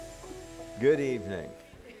Good evening.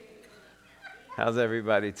 How's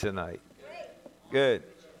everybody tonight? Good.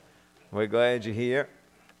 We're glad you're here.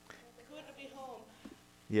 Good to be home.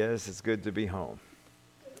 Yes, it's good to be home.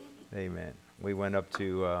 Amen. We went up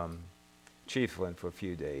to Chiefland for a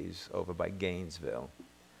few days over by Gainesville,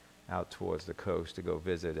 out towards the coast to go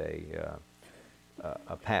visit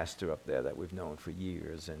a pastor up there that we've known for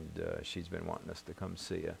years, and she's been wanting us to come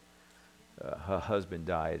see her. Her husband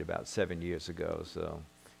died about 7 years ago, so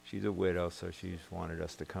she's a widow, so she's wanted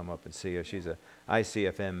us to come up and see her. She's a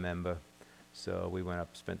ICFM member, so we went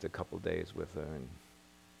up, spent a couple days with her, and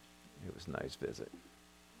it was a nice visit.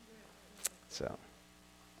 So,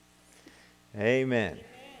 amen.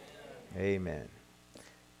 Amen.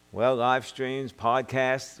 Well, live streams,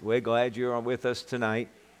 podcasts, we're glad you're with us tonight.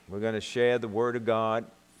 We're going to share the Word of God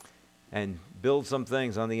and build some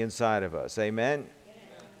things on the inside of us. Amen?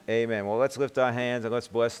 Amen. Well, let's lift our hands and let's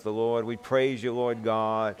bless the Lord. We praise you, Lord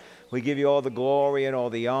God. We give you all the glory and all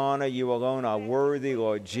the honor. You alone are worthy,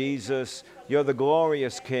 Lord Jesus. You're the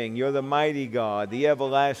glorious King. You're the mighty God, the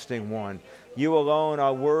everlasting one. You alone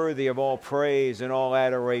are worthy of all praise and all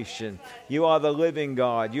adoration. You are the living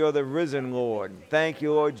God. You're the risen Lord. Thank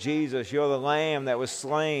you, Lord Jesus. You're the Lamb that was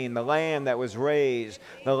slain, the Lamb that was raised,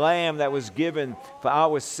 the Lamb that was given for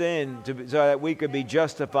our sin so that we could be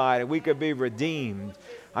justified and we could be redeemed.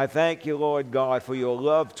 I thank you, Lord God, for your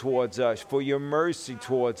love towards us, for your mercy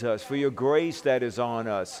towards us, for your grace that is on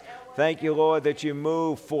us. Thank you, Lord, that you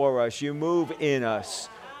move for us, you move in us,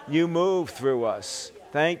 you move through us.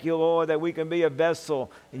 Thank you, Lord, that we can be a vessel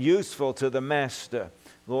useful to the Master.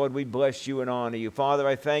 Lord, we bless you and honor you. Father,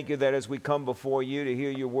 I thank you that as we come before you to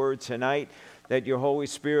hear your word tonight, that your Holy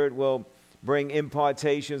Spirit will bring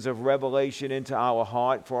impartations of revelation into our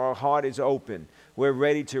heart, for our heart is open. We're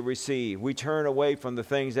ready to receive. We turn away from the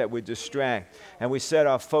things that would distract, and we set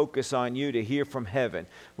our focus on you to hear from heaven.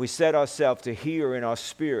 We set ourselves to hear in our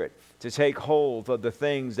spirit, to take hold of the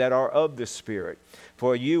things that are of the Spirit.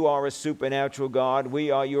 For you are a supernatural God. We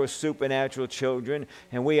are your supernatural children,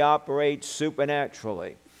 and we operate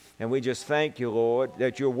supernaturally. And we just thank you, Lord,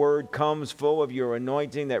 that your word comes full of your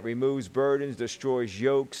anointing that removes burdens, destroys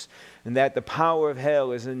yokes, and that the power of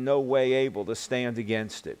hell is in no way able to stand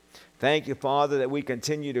against it. Thank you, Father, that we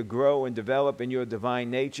continue to grow and develop in your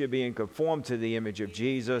divine nature, being conformed to the image of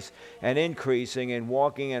Jesus and increasing and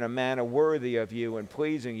walking in a manner worthy of you and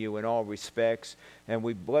pleasing you in all respects. And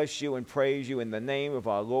we bless you and praise you in the name of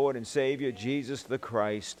our Lord and Savior, Jesus the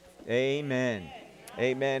Christ. Amen.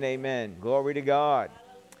 Amen, amen. Glory to God.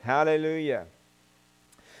 Hallelujah.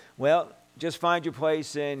 Well, just find your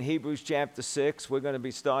place in Hebrews chapter 6. We're going to be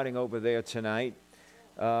starting over there tonight.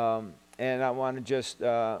 And I want to just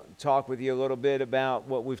talk with you a little bit about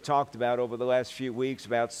what we've talked about over the last few weeks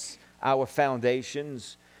about our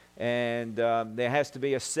foundations. And there has to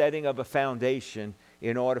be a setting of a foundation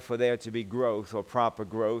in order for there to be growth or proper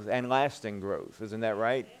growth and lasting growth. Isn't that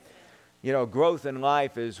right? You know, growth in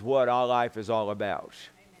life is what our life is all about.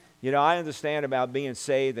 You know, I understand about being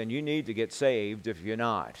saved, and you need to get saved if you're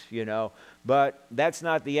not, you know. But that's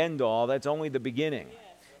not the end all. That's only the beginning.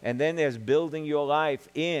 And then there's building your life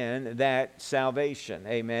in that salvation.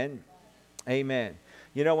 Amen? Amen.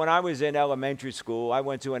 You know, when I was in elementary school, I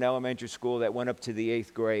went to an elementary school that went up to the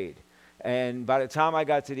 8th grade. And by the time I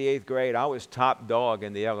got to the 8th grade, I was top dog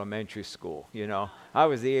in the elementary school, you know. I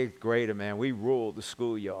was the 8th grader, man. We ruled the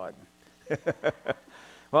schoolyard.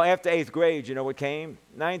 Well, after 8th grade, you know what came?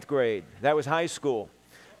 9th grade. That was high school.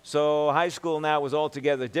 So high school now was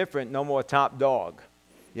altogether different. No more top dog.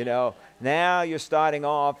 You know, now you're starting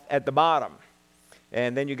off at the bottom.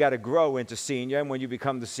 And then you got to grow into senior. And when you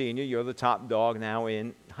become the senior, you're the top dog now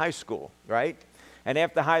in high school, right? And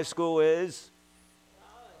after high school is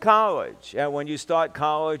college. And when you start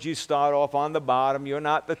college, you start off on the bottom. You're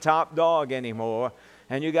not the top dog anymore.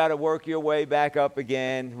 And you got to work your way back up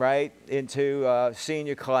again, right, into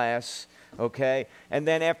senior class, okay? And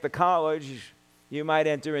then after college, you might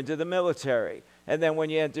enter into the military. And then when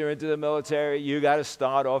you enter into the military, you got to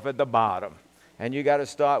start off at the bottom. And you got to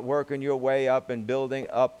start working your way up and building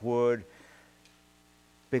upward,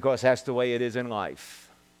 because that's the way it is in life.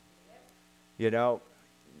 You know,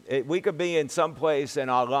 we could be in some place in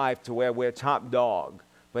our life to where we're top dog.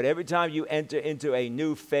 But every time you enter into a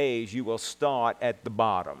new phase, you will start at the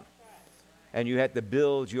bottom. And you have to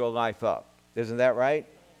build your life up. Isn't that right?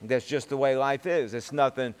 That's just the way life is. There's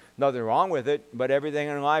nothing wrong with it, but everything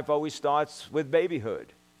in life always starts with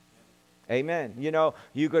babyhood. Amen. You know,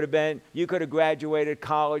 you could have graduated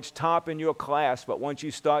college top in your class, but once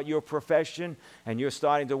you start your profession and you're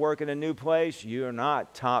starting to work in a new place, you're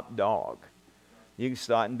not top dog. You can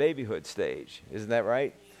start in babyhood stage. Isn't that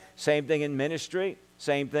right? Same thing in ministry.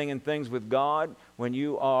 Same thing in things with God. When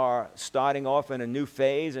you are starting off in a new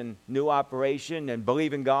phase and new operation and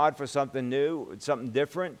believing God for something new, something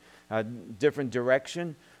different, a different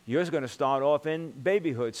direction, you're going to start off in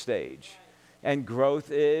babyhood stage. And growth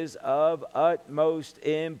is of utmost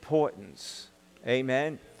importance.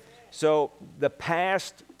 Amen. So the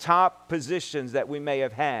past top positions that we may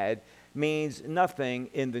have had means nothing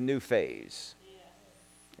in the new phase.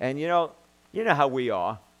 And you know how we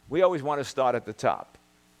are. We always want to start at the top.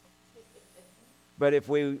 But if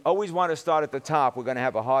we always want to start at the top, we're going to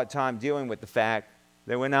have a hard time dealing with the fact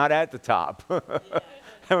that we're not at the top.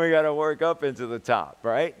 And we got to work up into the top,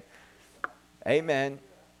 right? Amen.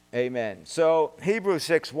 Amen. So Hebrews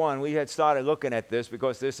 6:1, we had started looking at this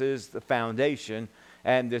because this is the foundation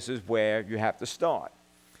and this is where you have to start.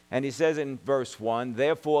 And he says in verse 1,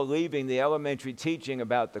 therefore leaving the elementary teaching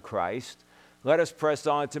about the Christ, let us press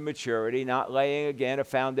on to maturity, not laying again a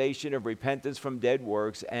foundation of repentance from dead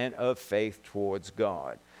works and of faith towards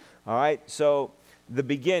God. All right, so the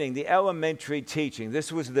beginning, the elementary teaching,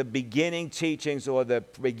 this was the beginning teachings or the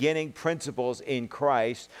beginning principles in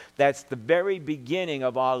Christ. That's the very beginning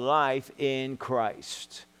of our life in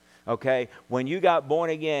Christ. Okay, when you got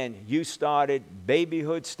born again, you started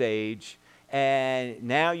babyhood stage, and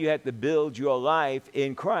now you have to build your life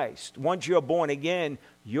in Christ. Once you're born again,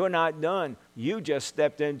 you're not done. You just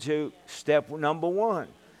stepped into step number 1.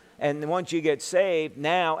 And once you get saved,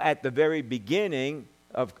 now at the very beginning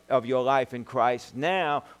of your life in Christ,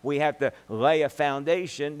 now we have to lay a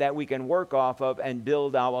foundation that we can work off of and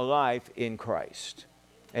build our life in Christ.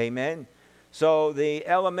 Amen? So the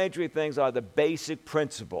elementary things are the basic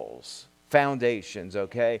principles, foundations,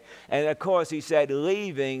 okay? And of course, he said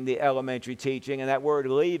leaving the elementary teaching, and that word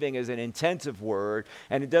leaving is an intensive word,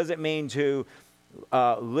 and it doesn't mean to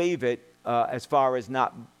leave it as far as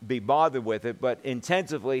not be bothered with it, but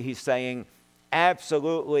intensively he's saying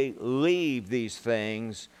absolutely leave these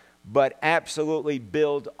things, but absolutely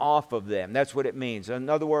build off of them. That's what it means. In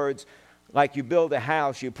other words, like you build a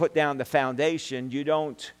house, you put down the foundation, you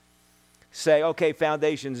don't say, okay,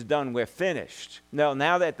 foundation's done, we're finished. No,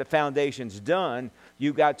 now that the foundation's done,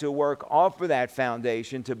 you've got to work off of that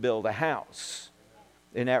foundation to build a house.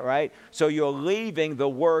 Isn't that right? So you're leaving the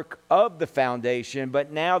work of the foundation,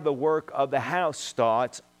 but now the work of the house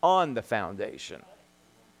starts on the foundation.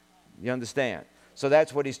 You understand? So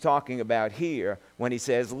that's what he's talking about here when he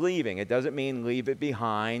says leaving. It doesn't mean leave it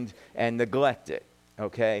behind and neglect it.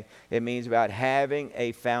 Okay? It means about having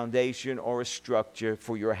a foundation or a structure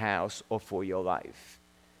for your house or for your life.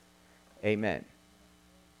 Amen.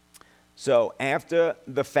 So after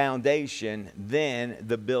the foundation, then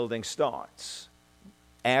the building starts.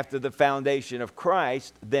 After the foundation of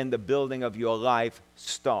Christ, then the building of your life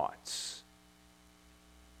starts.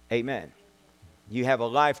 Amen. You have a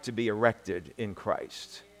life to be erected in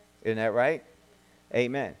Christ. Isn't that right?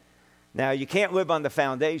 Amen. Now, you can't live on the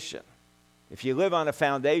foundation. If you live on a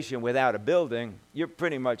foundation without a building, you're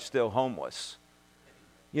pretty much still homeless.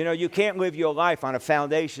 You know, you can't live your life on a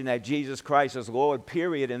foundation that Jesus Christ is Lord,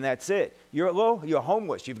 period, and that's it. You're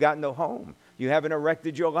homeless. You've got no home. You haven't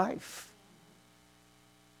erected your life.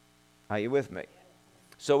 Are you with me?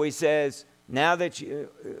 So he says, now that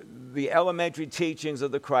the elementary teachings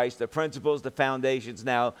of the Christ, the principles, the foundations,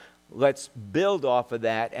 now let's build off of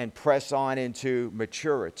that and press on into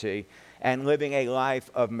maturity and living a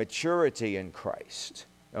life of maturity in Christ.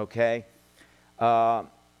 Okay?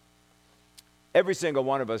 Every single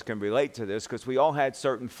one of us can relate to this because we all had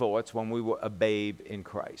certain thoughts when we were a babe in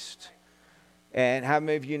Christ. And how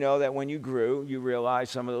many of you know that when you grew, you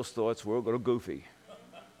realized some of those thoughts were a little goofy?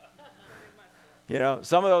 You know,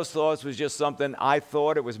 some of those thoughts was just something I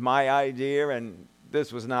thought, it was my idea, and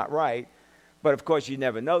this was not right. But of course, you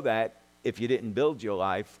never know that if you didn't build your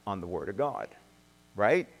life on the Word of God,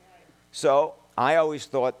 right? So I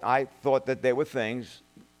thought that there were things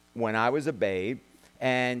when I was a babe,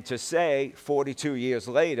 and to say 42 years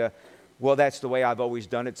later, well, that's the way I've always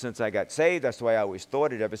done it since I got saved, that's the way I always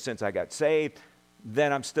thought it ever since I got saved,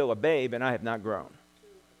 then I'm still a babe and I have not grown.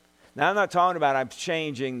 Now, I'm not talking about I'm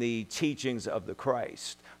changing the teachings of the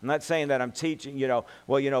Christ. I'm not saying that I'm teaching,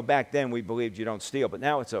 back then we believed you don't steal, but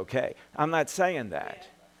now it's okay. I'm not saying that.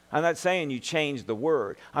 I'm not saying you change the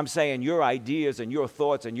word. I'm saying your ideas and your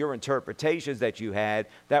thoughts and your interpretations that you had,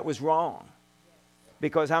 that was wrong.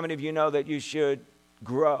 Because how many of you know that you should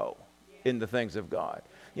grow in the things of God?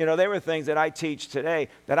 You know, there were things that I teach today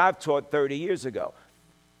that I've taught 30 years ago,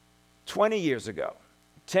 20 years ago,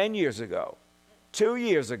 10 years ago, 2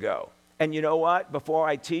 years ago. And you know what? Before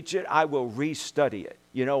I teach it, I will restudy it.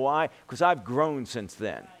 You know why? Because I've grown since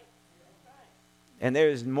then. And there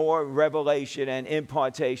is more revelation and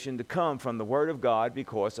impartation to come from the Word of God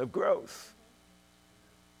because of growth.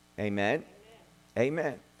 Amen?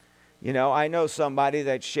 Amen. You know, I know somebody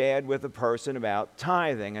that shared with a person about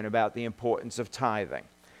tithing and about the importance of tithing.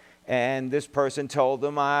 And this person told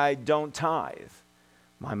them, I don't tithe.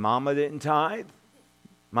 My mama didn't tithe.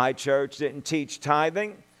 My church didn't teach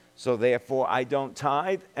tithing. So therefore, I don't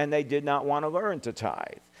tithe. And they did not want to learn to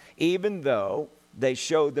tithe. Even though they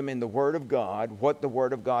showed them in the Word of God what the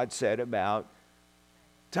Word of God said about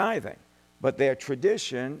tithing. But their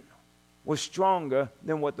tradition was stronger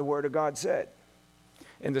than what the Word of God said.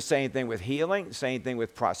 And the same thing with healing, same thing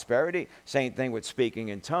with prosperity, same thing with speaking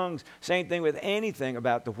in tongues, same thing with anything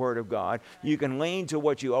about the Word of God. You can lean to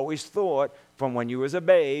what you always thought from when you was a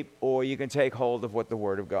babe, or you can take hold of what the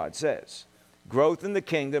Word of God says. Growth in the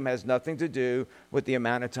kingdom has nothing to do with the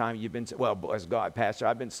amount of time you've been, well, as God, Pastor,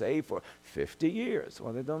 I've been saved for 50 years.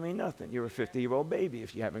 Well, that don't mean nothing. You're a 50-year-old baby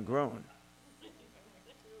if you haven't grown.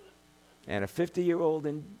 And a 50-year-old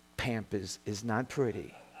in Pampers is not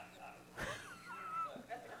pretty.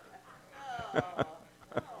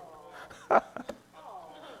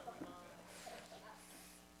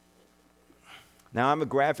 Now, I'm a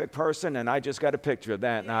graphic person, and I just got a picture of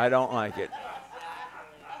that, and I don't like it.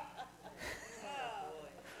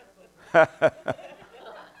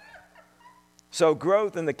 So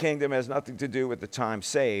growth in the kingdom has nothing to do with the time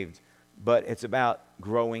saved, but it's about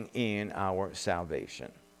growing in our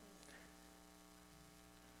salvation.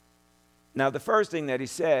 Now, the first thing that he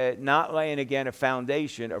said, not laying again a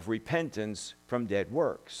foundation of repentance from dead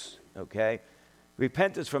works, okay?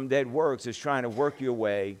 Repentance from dead works is trying to work your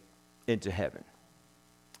way into heaven.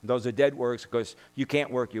 Those are dead works because you can't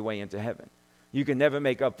work your way into heaven. You can never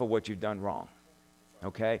make up for what you've done wrong,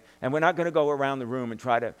 okay? And we're not going to go around the room and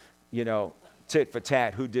try to, tit for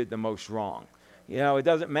tat who did the most wrong. It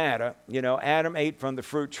doesn't matter. Adam ate from the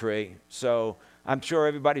fruit tree, so I'm sure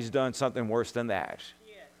everybody's done something worse than that.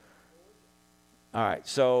 All right,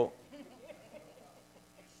 so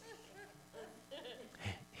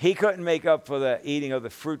he couldn't make up for the eating of the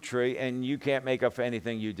fruit tree, and you can't make up for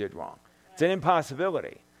anything you did wrong. It's an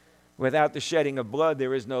impossibility. Without the shedding of blood,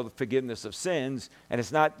 there is no forgiveness of sins, and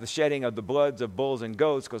it's not the shedding of the bloods of bulls and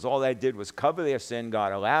goats, because all that did was cover their sin.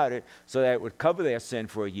 God allowed it so that it would cover their sin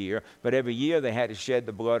for a year, but every year they had to shed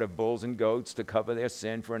the blood of bulls and goats to cover their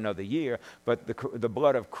sin for another year. But the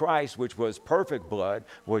blood of Christ, which was perfect blood,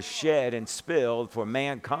 was shed and spilled for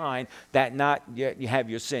mankind, that not yet you have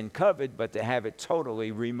your sin covered, but to have it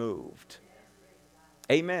totally removed.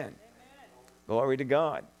 Amen. Glory to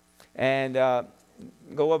God. And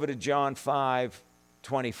go over to John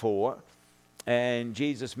 5:24, and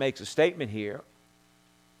Jesus makes a statement here.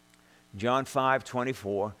 John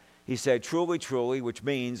 5:24, he said, truly, truly, which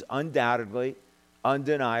means undoubtedly,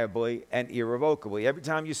 undeniably, and irrevocably. Every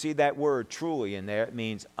time you see that word truly in there, it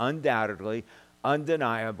means undoubtedly,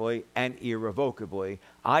 undeniably, and irrevocably.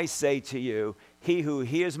 I say to you, he who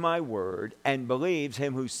hears my word and believes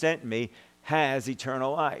him who sent me has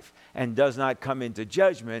eternal life and does not come into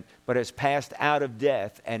judgment, but has passed out of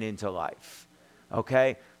death and into life.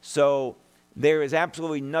 Okay? So there is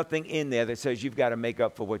absolutely nothing in there that says you've got to make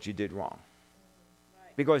up for what you did wrong.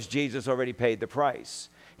 Because Jesus already paid the price.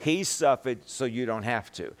 He suffered so you don't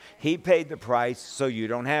have to. He paid the price so you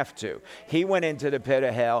don't have to. He went into the pit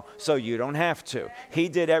of hell so you don't have to. He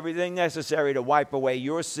did everything necessary to wipe away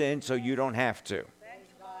your sin so you don't have to.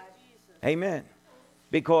 Amen.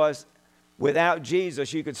 Because without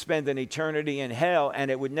Jesus, you could spend an eternity in hell and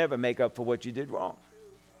it would never make up for what you did wrong.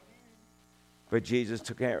 But Jesus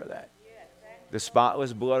took care of that. The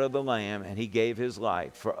spotless blood of the Lamb, and he gave his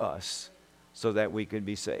life for us so that we could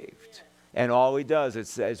be saved. And all he does, it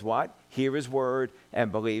says what? Hear his word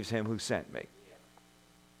and believes him who sent me.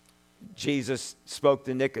 Jesus spoke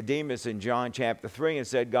to Nicodemus in John chapter 3 and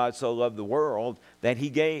said, God so loved the world that he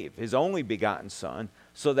gave his only begotten Son,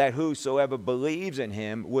 so that whosoever believes in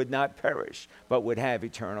him would not perish, but would have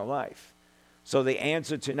eternal life. So the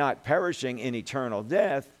answer to not perishing in eternal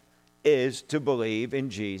death is to believe in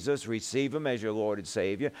Jesus, receive him as your Lord and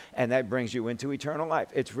Savior, and that brings you into eternal life.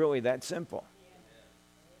 It's really that simple.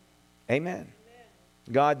 Amen.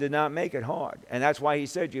 God did not make it hard. And that's why he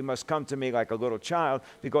said, you must come to me like a little child,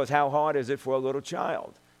 because how hard is it for a little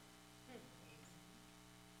child?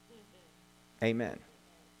 Amen.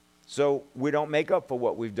 So we don't make up for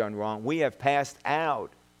what we've done wrong. We have passed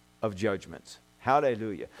out of judgments.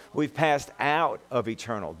 Hallelujah. We've passed out of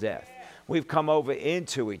eternal death. We've come over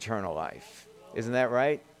into eternal life. Isn't that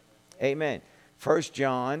right? Amen. 1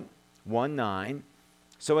 John 1:9.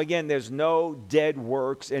 So again, there's no dead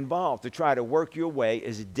works involved. To try to work your way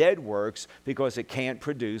is dead works because it can't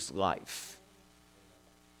produce life.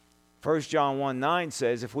 1 John 1:9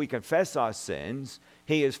 says, if we confess our sins,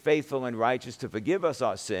 he is faithful and righteous to forgive us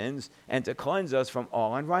our sins and to cleanse us from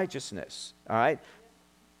all unrighteousness. All right?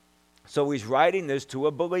 So he's writing this to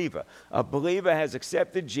a believer. A believer has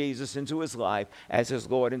accepted Jesus into his life as his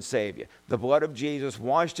Lord and Savior. The blood of Jesus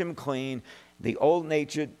washed him clean. The old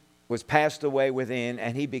nature was passed away within,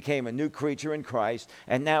 and he became a new creature in Christ.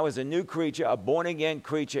 And now as a new creature, a born-again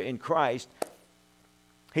creature in Christ,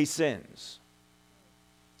 he sins.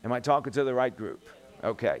 Am I talking to the right group?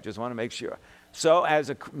 Okay, just want to make sure. So as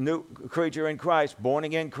a new creature in Christ,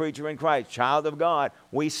 born-again creature in Christ, child of God,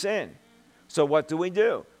 we sin. So what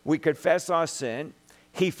do? We confess our sin.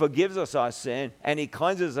 He forgives us our sin, and he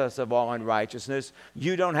cleanses us of all unrighteousness.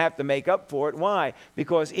 You don't have to make up for it. Why?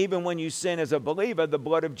 Because even when you sin as a believer, the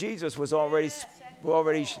blood of Jesus was already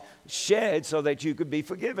shed so that you could be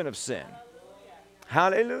forgiven of sin.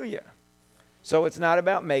 Hallelujah. So it's not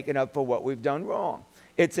about making up for what we've done wrong.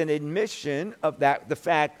 It's an admission of that, the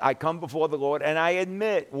fact I come before the Lord and I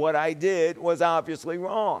admit what I did was obviously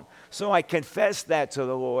wrong. So I confess that to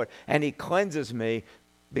the Lord, and he cleanses me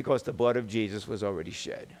because the blood of Jesus was already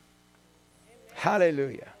shed. Amen.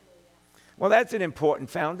 Hallelujah. Well, that's an important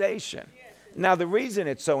foundation. Now, the reason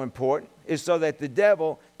it's so important is so that the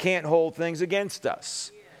devil can't hold things against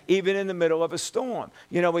us, even in the middle of a storm.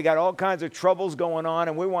 You know, we got all kinds of troubles going on,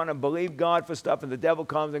 and we want to believe God for stuff, and the devil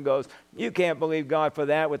comes and goes, you can't believe God for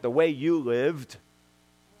that with the way you lived.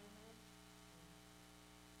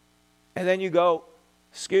 And then you go,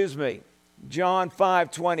 excuse me, John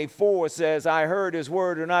 5:24 says, I heard his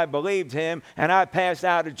word and I believed him, and I passed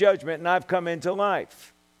out of judgment and I've come into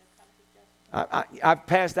life. I've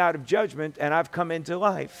passed out of judgment and I've come into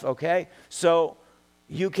life, okay? So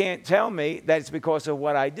you can't tell me that it's because of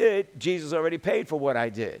what I did. Jesus already paid for what I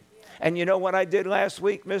did. And you know what I did last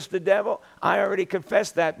week, Mr. Devil? I already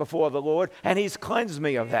confessed that before the Lord, and he's cleansed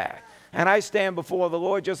me of that. And I stand before the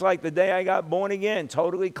Lord just like the day I got born again,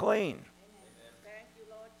 totally clean.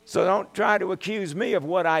 So don't try to accuse me of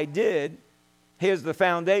what I did. Here's the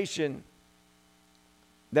foundation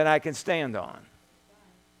that I can stand on.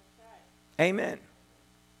 Amen.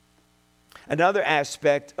 Another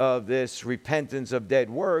aspect of this repentance of dead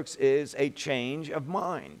works is a change of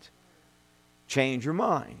mind. Change your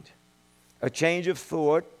mind. A change of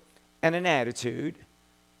thought and an attitude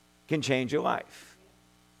can change your life.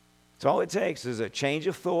 That's all it takes is a change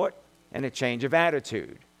of thought and a change of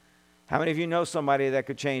attitude. How many of you know somebody that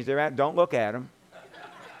could change their attitude? Don't look at them.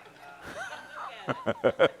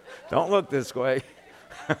 Don't look this way.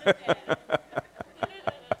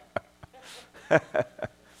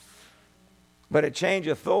 But a change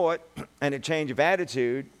of thought and a change of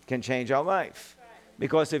attitude can change our life.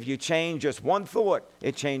 Because if you change just one thought,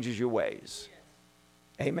 it changes your ways.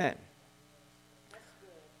 Amen.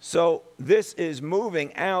 So this is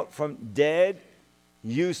moving out from dead,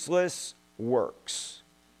 useless works.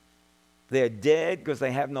 They're dead because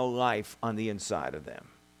they have no life on the inside of them.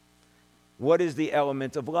 What is the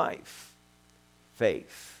element of life?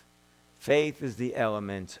 Faith. Faith is the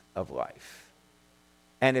element of life.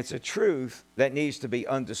 And it's a truth that needs to be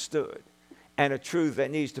understood, and a truth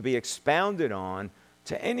that needs to be expounded on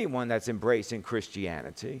to anyone that's embracing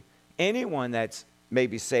Christianity, anyone that's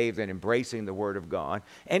maybe saved and embracing the Word of God,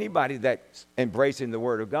 anybody that's embracing the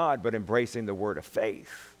Word of God but embracing the word of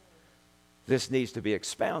faith. This needs to be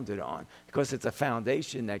expounded on because it's a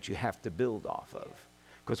foundation that you have to build off of.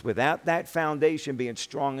 Because without that foundation being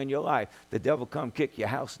strong in your life, the devil come kick your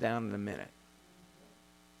house down in a minute.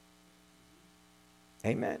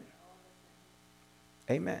 Amen.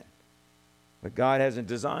 Amen. But God hasn't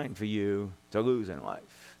designed for you to lose in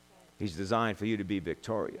life. He's designed for you to be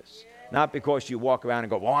victorious. Not because you walk around and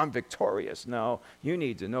go, well, I'm victorious. No, you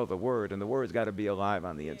need to know the Word, and the Word's got to be alive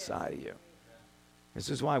on the inside of you. This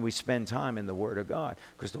is why we spend time in the Word of God,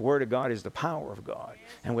 because the Word of God is the power of God.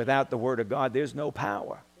 And without the Word of God, there's no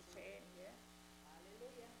power.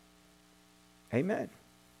 Amen.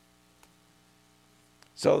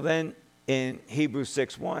 So then in Hebrews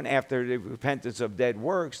 6:1, after the repentance of dead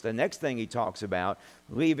works, the next thing he talks about,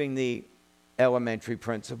 leaving the elementary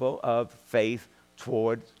principle of faith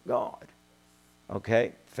towards God.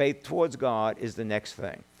 Okay? Faith towards God is the next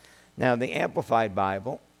thing. Now, the Amplified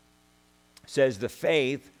Bible says the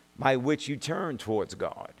faith by which you turn towards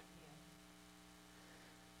God.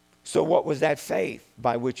 So what was that faith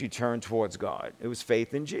by which you turned towards God? It was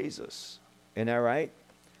faith in Jesus. Isn't that right?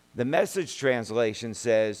 The Message translation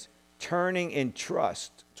says turning in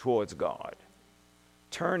trust towards God.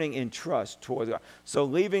 Turning in trust towards God. So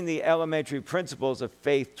leaving the elementary principles of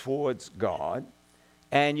faith towards God,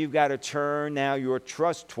 and you've got to turn now your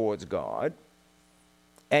trust towards God,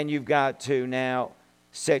 and you've got to now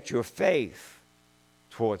set your faith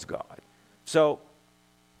towards God. So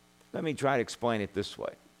let me try to explain it this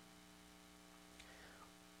way.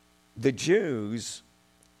 The Jews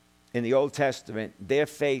in the Old Testament, their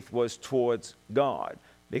faith was towards God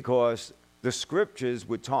because the scriptures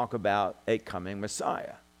would talk about a coming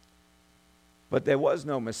Messiah. But there was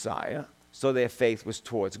no Messiah, so their faith was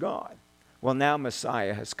towards God. Well, now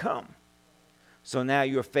Messiah has come. So now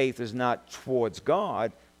your faith is not towards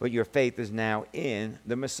God, but your faith is now in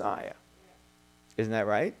the Messiah. Isn't that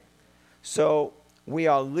right? So we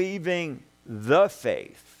are leaving the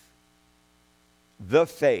faith,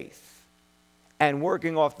 and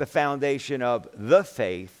working off the foundation of the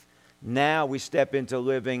faith. Now we step into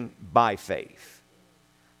living by faith.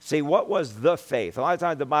 See, what was the faith? A lot of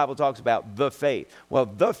times the Bible talks about the faith. Well,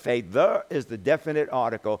 the faith, the is the definite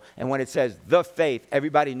article. And when it says the faith,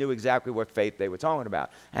 everybody knew exactly what faith they were talking about.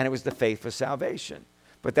 And it was the faith for salvation.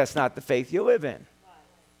 But that's not the faith you live in.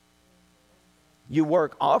 You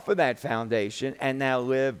work off of that foundation and now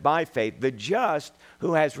live by faith. The just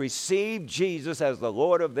who has received Jesus as the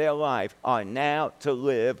Lord of their life are now to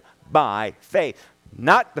live by faith.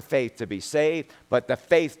 Not the faith to be saved, but the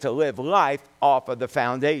faith to live life off of the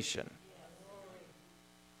foundation.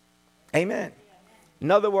 Amen.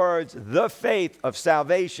 In other words, the faith of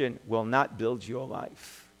salvation will not build your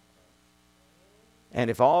life. And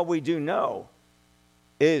if all we do know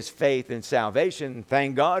is faith in salvation,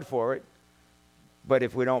 thank God for it. But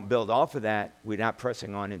if we don't build off of that, we're not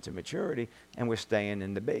pressing on into maturity, and we're staying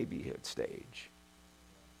in the babyhood stage.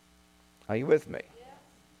 Are you with me?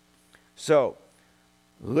 So,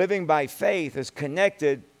 living by faith is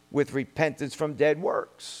connected with repentance from dead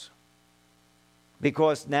works.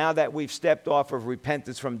 Because now that we've stepped off of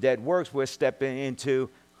repentance from dead works, we're stepping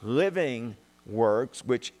into living works,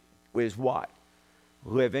 which is what?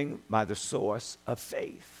 Living by the source of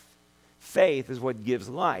faith. Faith is what gives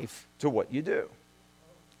life to what you do.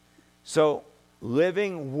 So,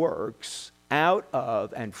 living works out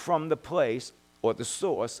of and from the place or the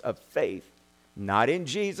source of faith, not in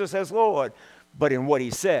Jesus as Lord, but in what he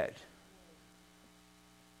said.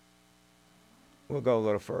 We'll go a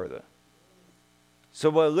little further. So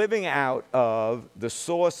we're living out of the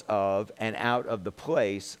source of and out of the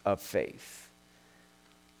place of faith.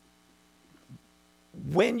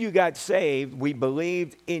 When you got saved, we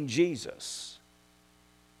believed in Jesus.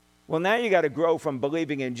 Well, now you got to grow from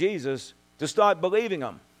believing in Jesus to start believing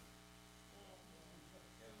him.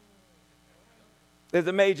 There's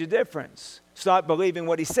a major difference. Start believing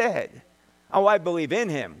what he said. Oh, I believe in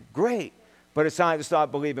him. Great. But it's time to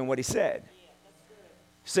start believing what he said.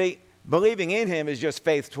 See, believing in him is just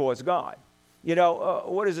faith towards God. You know,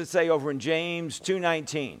 what does it say over in James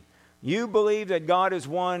 2:19? You believe that God is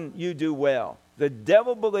one, you do well. The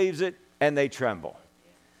devil believes it, and they tremble.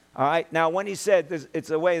 All right? Now, when he said this, it's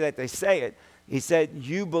the way that they say it. He said,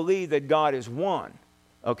 you believe that God is one.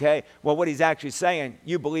 Okay? Well, what he's actually saying,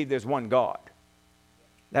 you believe there's one God.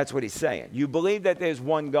 That's what he's saying. You believe that there's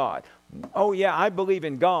one God. Oh, yeah, I believe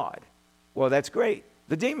in God. Well, that's great.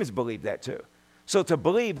 The demons believe that too. So to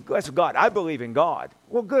believe, that's God. I believe in God.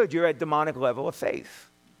 Well, good. You're at demonic level of faith.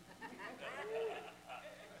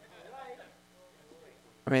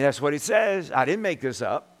 I mean, that's what it says. I didn't make this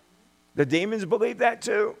up. The demons believe that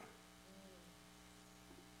too.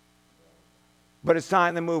 But it's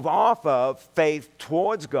time to move off of faith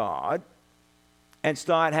towards God and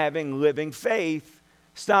start having living faith.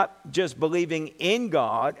 Stop just believing in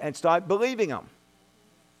God and start believing him.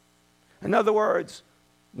 In other words,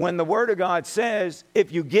 when the Word of God says,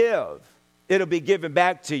 if you give, it'll be given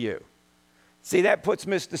back to you. See, that puts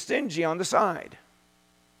Mr. Stingy on the side.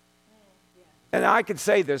 And I could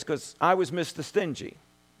say this because I was Mr. Stingy.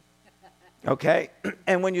 Okay?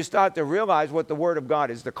 And when you start to realize what the Word of God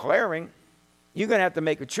is declaring, you're going to have to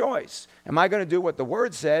make a choice. Am I going to do what the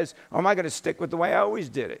Word says, or am I going to stick with the way I always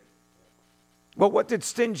did it? Well, what did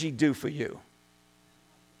stingy do for you?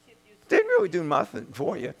 Didn't really do nothing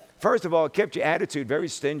for you. First of all, it kept your attitude very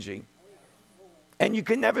stingy. And you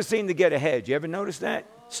can never seem to get ahead. You ever notice that?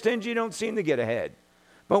 Stingy don't seem to get ahead.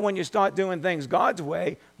 But when you start doing things God's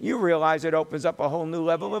way, you realize it opens up a whole new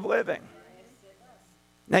level of living.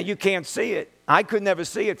 Now, you can't see it. I could never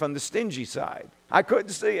see it from the stingy side. I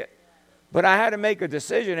couldn't see it. But I had to make a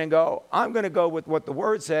decision and go, I'm going to go with what the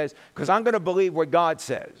Word says because I'm going to believe what God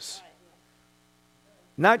says.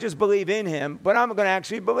 Not just believe in him, but I'm going to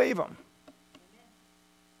actually believe him.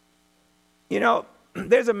 You know,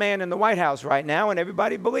 there's a man in the White House right now, and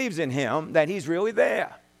everybody believes in him, that he's really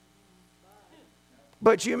there.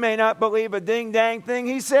 But you may not believe a ding-dang thing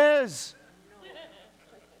he says.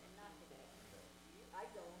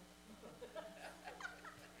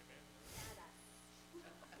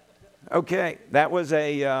 Okay, that was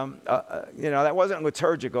that wasn't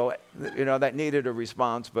liturgical, that needed a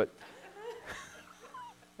response, but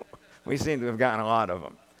we seem to have gotten a lot of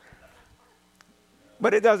them.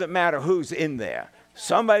 But it doesn't matter who's in there.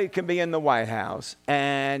 Somebody can be in the White House,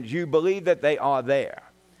 and you believe that they are there,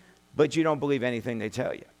 but you don't believe anything they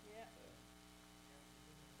tell you.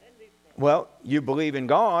 Well, you believe in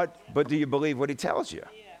God, but do you believe what he tells you?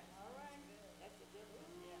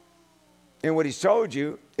 And what he's told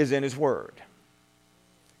you is in his word.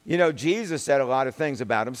 Jesus said a lot of things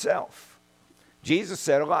about himself. Jesus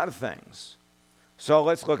said a lot of things. So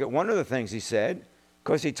let's look at one of the things he said,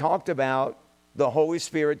 because he talked about the Holy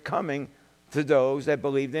Spirit coming to those that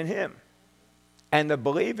believed in him. And the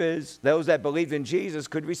believers, those that believed in Jesus,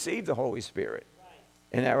 could receive the Holy Spirit.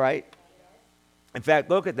 Isn't that right? In fact,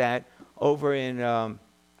 look at that over in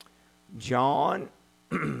John,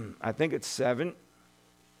 I think it's 7:37.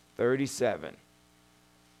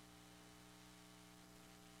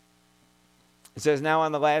 It says, now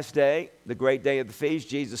on the last day, the great day of the feast,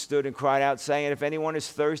 Jesus stood and cried out, saying, if anyone is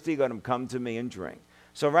thirsty, let him come to me and drink.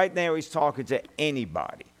 So right there, he's talking to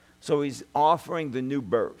anybody. So he's offering the new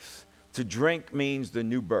birth. To drink means the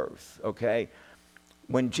new birth, okay?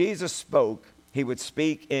 When Jesus spoke, he would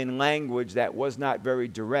speak in language that was not very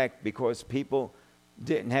direct because people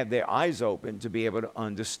didn't have their eyes open to be able to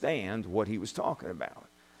understand what he was talking about.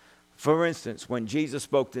 For instance, when Jesus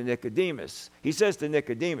spoke to Nicodemus, he says to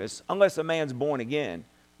Nicodemus, unless a man's born again,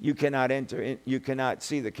 you cannot enter in, you cannot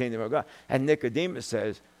see the kingdom of God. And Nicodemus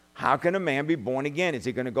says, how can a man be born again? Is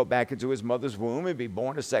he going to go back into his mother's womb and be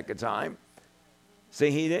born a second time? See,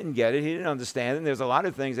 he didn't get it. He didn't understand it. And there's a lot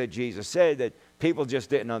of things that Jesus said that people just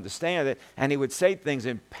didn't understand it. And he would say things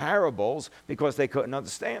in parables because they couldn't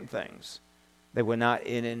understand things. They were not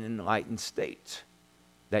in an enlightened state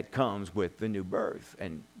that comes with the new birth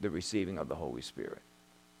and the receiving of the Holy Spirit.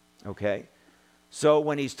 Okay? So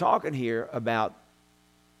when he's talking here about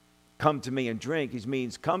come to me and drink, he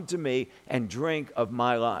means come to me and drink of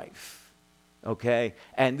my life. Okay?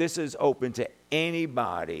 And this is open to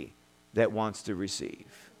anybody that wants to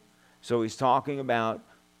receive. So he's talking about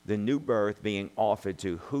the new birth being offered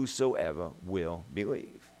to whosoever will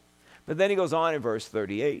believe. But then he goes on in verse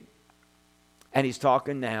 38. And he's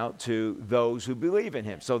talking now to those who believe in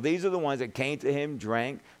him. So these are the ones that came to him,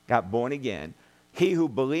 drank, got born again. He who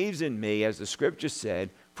believes in me, as the scripture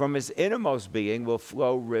said, from his innermost being will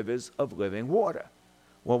flow rivers of living water.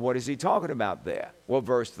 Well, what is he talking about there? Well,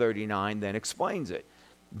 verse 39 then explains it.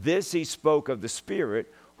 This he spoke of the Spirit,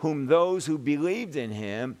 whom those who believed in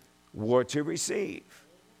him were to receive.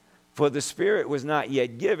 For the Spirit was not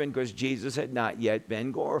yet given because Jesus had not yet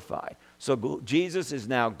been glorified. So Jesus is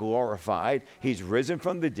now glorified. He's risen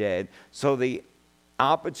from the dead. So the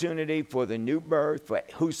opportunity for the new birth, for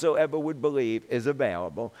whosoever would believe, is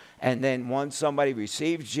available. And then once somebody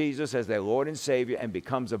receives Jesus as their Lord and Savior and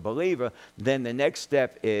becomes a believer, then the next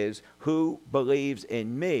step is who believes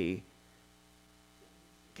in me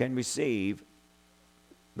can receive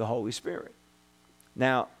the Holy Spirit.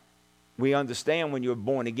 Now, we understand when you're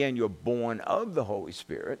born again, you're born of the Holy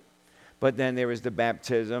Spirit. But then there is the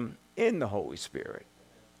baptism in the Holy Spirit.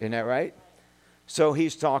 Isn't that right? So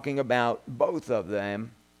he's talking about both of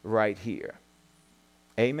them right here.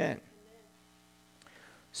 Amen.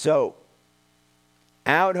 So,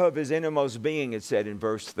 out of his innermost being, it said in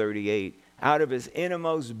verse 38, out of his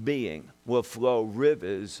innermost being will flow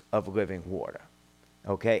rivers of living water.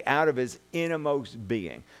 Okay, out of his innermost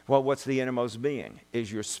being. Well, what's the innermost being?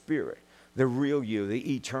 Is your spirit, the real you,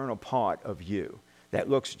 the eternal part of you that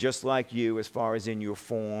looks just like you as far as in your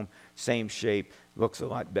form, same shape, looks a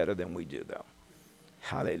lot better than we do, though.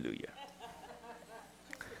 Hallelujah.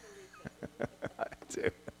 I do.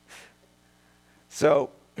 So,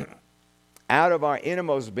 out of our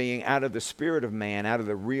innermost being, out of the spirit of man, out of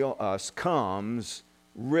the real us, comes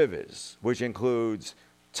rivers, which includes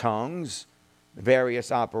tongues,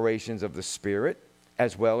 various operations of the Spirit,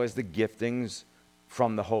 as well as the giftings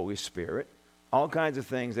from the Holy Spirit, all kinds of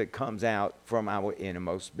things that comes out from our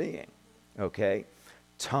innermost being, okay?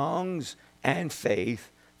 Tongues and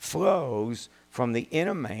faith flows from the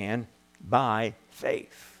inner man by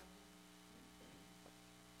faith.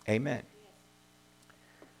 Amen.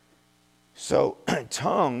 So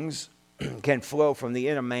tongues can flow from the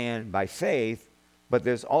inner man by faith, but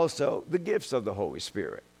there's also the gifts of the Holy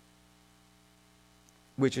Spirit,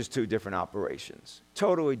 which is two different operations,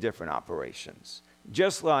 totally different operations.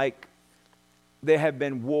 Just like there have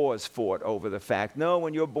been wars fought over the fact, no,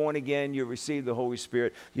 when you're born again, you receive the Holy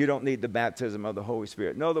Spirit. You don't need the baptism of the Holy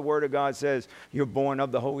Spirit. No, the Word of God says you're born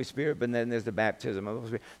of the Holy Spirit, but then there's the baptism of the Holy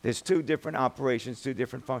Spirit. There's two different operations, two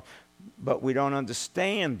different functions. But we don't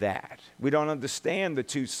understand that. We don't understand the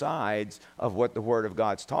two sides of what the Word of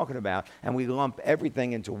God's talking about, and we lump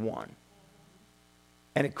everything into one.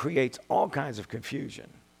 And it creates all kinds of confusion.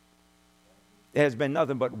 There has been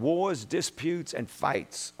nothing but wars, disputes, and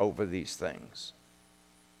fights over these things.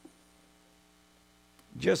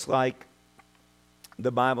 Just like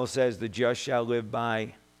the Bible says the just shall live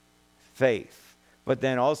by faith. But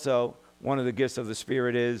then also, one of the gifts of the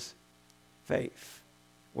Spirit is faith.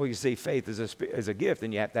 Well, you see, faith is a gift,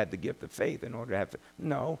 and you have to have the gift of faith in order to have faith.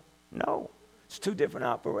 No. It's two different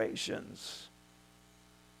operations.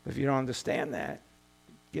 If you don't understand that,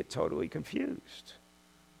 you get totally confused.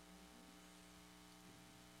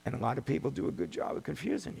 And a lot of people do a good job of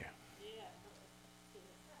confusing you.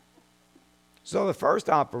 So the first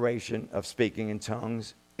operation of speaking in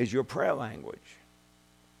tongues is your prayer language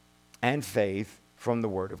and faith from the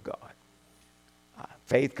Word of God.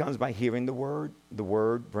 Faith comes by hearing the Word. The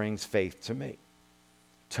Word brings faith to me.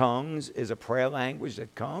 Tongues is a prayer language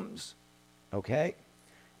that comes, okay?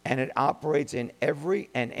 And it operates in every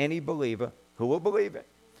and any believer who will believe it.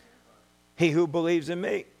 He who believes in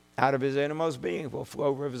me, out of his innermost being will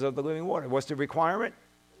flow rivers of the living water. What's the requirement?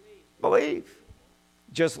 Believe.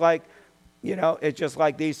 Just like, it's just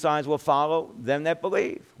like these signs will follow them that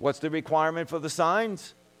believe. What's the requirement for the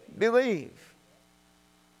signs? Believe.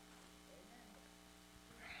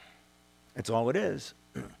 That's all it is.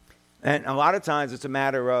 And a lot of times it's a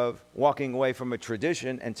matter of walking away from a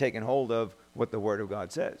tradition and taking hold of what the Word of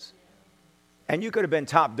God says. And you could have been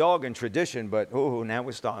top dog in tradition, but now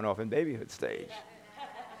we're starting off in babyhood stage.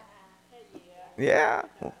 Yeah.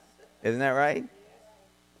 Isn't that right?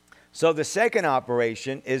 So the second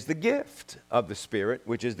operation is the gift of the Spirit,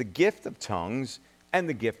 which is the gift of tongues and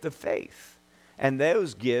the gift of faith. And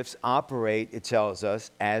those gifts operate, it tells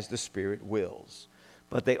us, as the Spirit wills.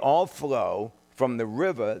 But they all flow from the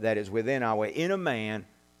river that is within our inner man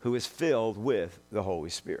who is filled with the Holy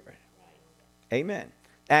Spirit. Amen.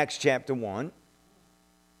 Acts chapter 1.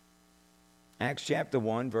 Acts chapter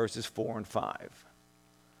 1, verses 4 and 5.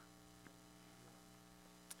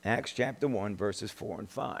 Acts chapter 1, verses 4 and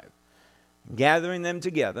 5. Gathering them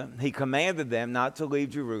together, he commanded them not to leave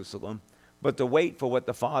Jerusalem, but to wait for what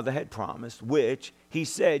the Father had promised, which he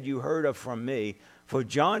said, you heard of from me. For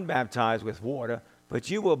John baptized with water, but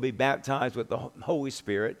you will be baptized with the Holy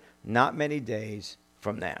Spirit not many days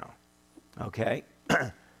from now. Okay?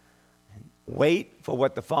 Wait for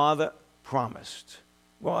what the Father promised.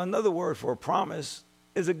 Well, another word for a promise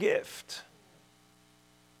is a gift.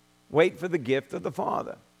 Wait for the gift of the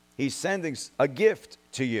Father. He's sending a gift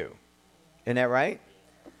to you. Isn't that right?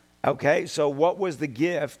 Okay, so what was the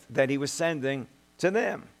gift that he was sending to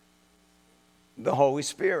them? The Holy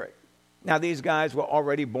Spirit. Now, these guys were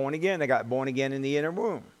already born again. They got born again in the inner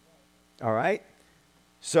room. All right?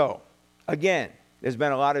 So, again, there's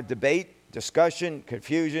been a lot of debate, discussion,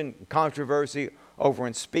 confusion, controversy over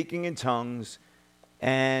in speaking in tongues.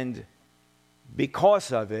 And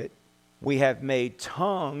because of it, we have made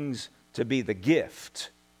tongues to be the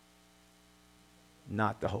gift,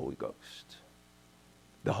 not the Holy Ghost.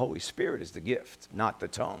 The Holy Spirit is the gift, not the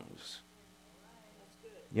tongues.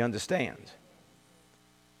 You understand?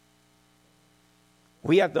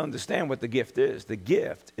 We have to understand what the gift is. The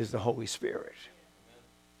gift is the Holy Spirit.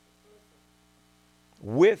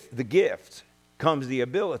 With the gift comes the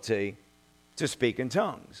ability to speak in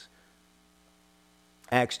tongues.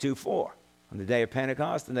 Acts 2:4. On the day of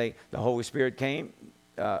Pentecost, and the Holy Spirit came,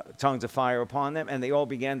 tongues of fire upon them, and they all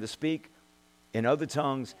began to speak in other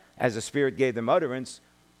tongues as the Spirit gave them utterance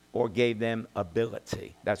or gave them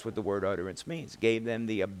ability. That's what the word utterance means. Gave them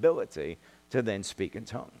the ability to then speak in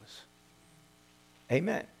tongues.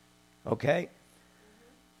 Amen. Okay?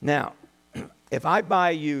 Now, if I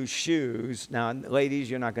buy you shoes, now, ladies,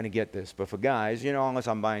 you're not going to get this, but for guys, unless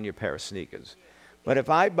I'm buying you a pair of sneakers. But if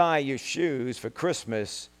I buy you shoes for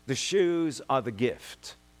Christmas, the shoes are the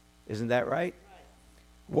gift. Isn't that right?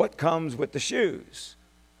 What comes with the shoes?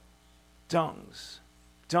 Tongues.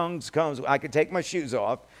 Tongues comes, I could take my shoes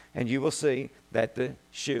off, and you will see that the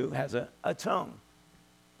shoe has a tongue.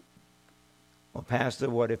 Well, Pastor,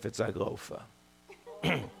 what if it's a loafer?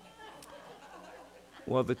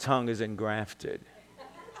 Well, the tongue is engrafted.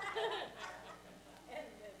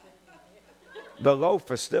 The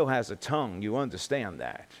loafer still has a tongue. You understand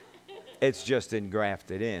that. It's just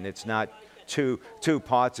engrafted in. It's not two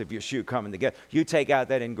parts of your shoe coming together. You take out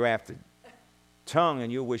that engrafted tongue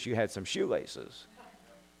and you'll wish you had some shoelaces.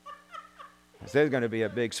 There's going to be a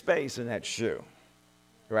big space in that shoe.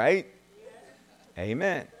 Right?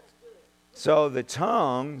 Amen. So the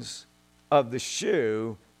tongues of the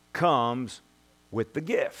shoe comes with the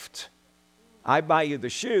gift. I buy you the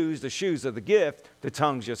shoes are the gift, the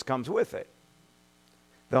tongues just comes with it.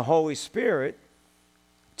 The Holy Spirit,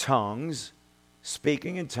 tongues,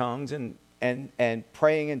 speaking in tongues and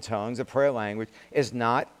praying in tongues, a prayer language, is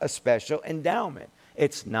not a special endowment.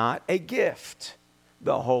 It's not a gift.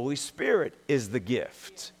 The Holy Spirit is the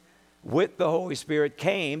gift. With the Holy Spirit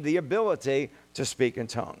came the ability to speak in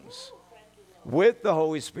tongues. With the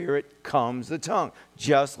Holy Spirit comes the tongue,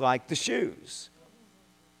 just like the shoes.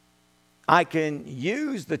 I can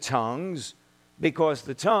use the tongues because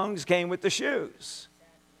the tongues came with the shoes.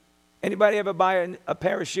 Anybody ever buy a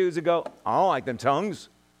pair of shoes and go, I don't like them tongues?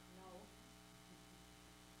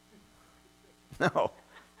 No.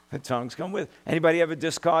 The tongues come with. Anybody ever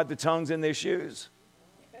discard the tongues in their shoes?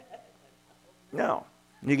 No.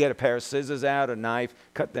 You get a pair of scissors out, a knife,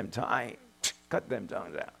 cut them tongues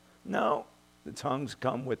out. No. The tongues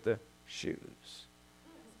come with the shoes.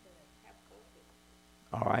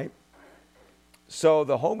 All right? So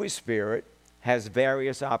the Holy Spirit has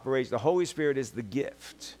various operations. The Holy Spirit is the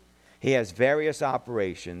gift. He has various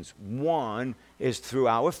operations. One is through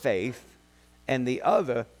our faith, and the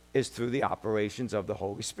other is through the operations of the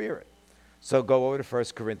Holy Spirit. So go over to 1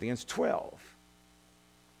 Corinthians 12.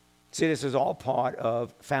 See, this is all part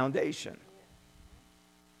of foundation.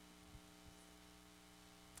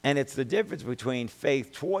 And it's the difference between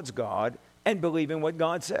faith towards God and believing what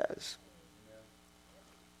God says.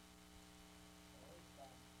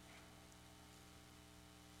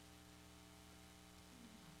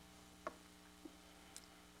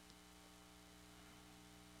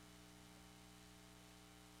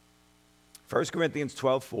 First Corinthians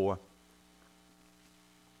 12:4.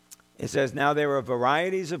 It says, now there are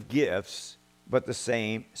varieties of gifts, but the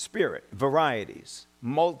same Spirit. Varieties,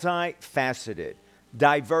 multifaceted,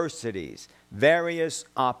 diversities, various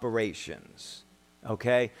operations.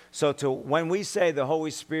 Okay? So when we say the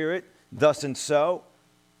Holy Spirit, thus and so,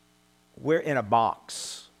 we're in a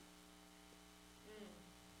box.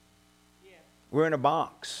 We're in a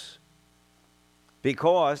box.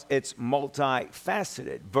 Because it's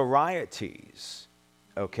multifaceted, varieties,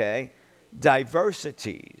 okay?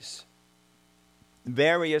 Diversities,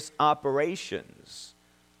 various operations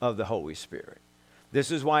of the Holy Spirit.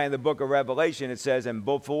 This is why in the book of Revelation it says, and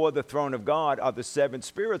before the throne of God are the seven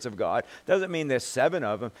spirits of God. Doesn't mean there's seven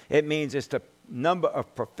of them. It means it's the number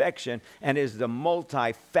of perfection and is the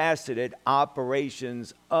multifaceted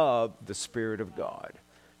operations of the Spirit of God.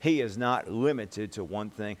 He is not limited to one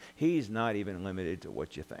thing. He's not even limited to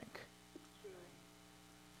what you think.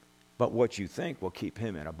 But what you think will keep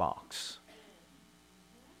him in a box.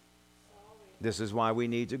 This is why we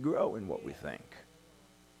need to grow in what we think.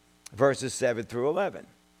 Verses 7 through 11.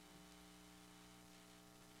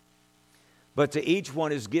 But to each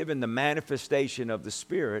one is given the manifestation of the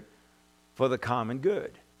Spirit for the common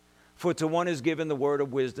good. For to one is given the word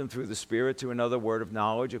of wisdom through the Spirit, to another word of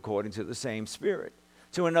knowledge according to the same Spirit.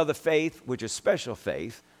 To another faith, which is special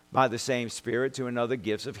faith, by the same Spirit. To another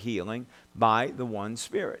gifts of healing by the one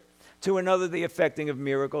Spirit. To another the effecting of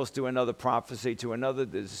miracles. To another prophecy. To another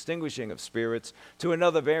the distinguishing of spirits. To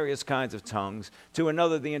another various kinds of tongues. To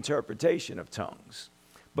another the interpretation of tongues.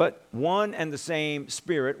 But one and the same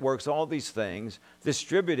Spirit works all these things,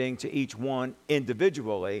 distributing to each one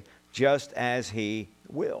individually, just as he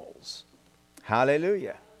wills.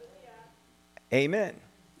 Hallelujah. Amen.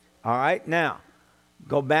 All right, now.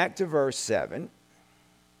 Go back to verse 7.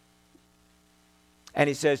 And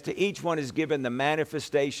he says, to each one is given the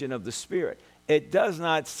manifestation of the Spirit. It does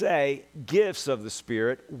not say gifts of the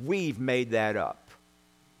Spirit. We've made that up.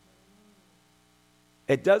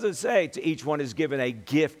 It doesn't say to each one is given a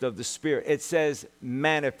gift of the Spirit. It says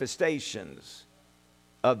manifestations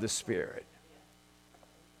of the Spirit.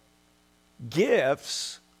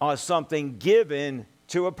 Gifts are something given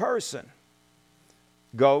to a person.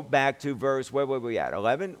 Go back to verse, where were we at?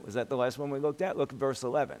 11? Was that the last one we looked at? Look at verse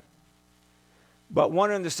 11. But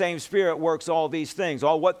one and the same Spirit works all these things.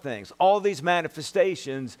 All what things? All these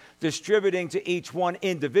manifestations, distributing to each one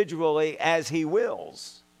individually as he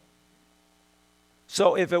wills.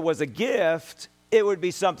 So if it was a gift, it would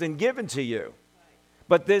be something given to you.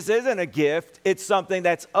 But this isn't a gift. It's something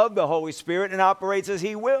that's of the Holy Spirit and operates as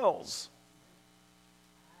he wills.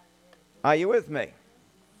 Are you with me?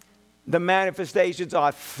 The manifestations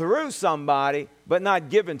are through somebody, but not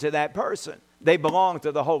given to that person. They belong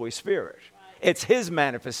to the Holy Spirit. It's his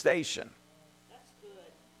manifestation. That's good.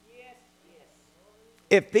 Yes, yes.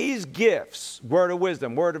 if these gifts, word of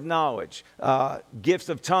wisdom, word of knowledge, gifts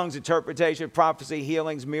of tongues, interpretation, prophecy,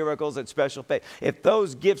 healings, miracles, and special faith, if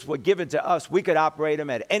those gifts were given to us, we could operate them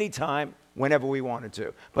at any time, whenever we wanted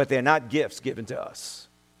to. But they're not gifts given to us.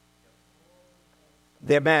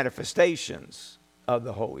 They're manifestations of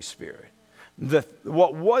the Holy Spirit.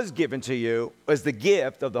 What was given to you was the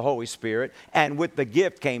gift of the Holy Spirit, and with the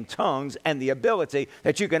gift came tongues and the ability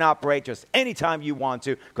that you can operate just anytime you want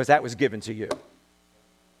to, because that was given to you.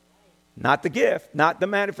 Not the gift, not the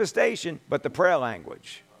manifestation, but the prayer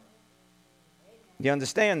language. You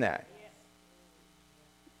understand that?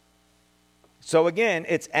 So again,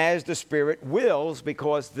 it's as the Spirit wills,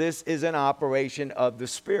 because this is an operation of the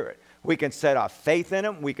Spirit. We can set our faith in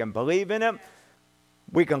Him. We can believe in Him.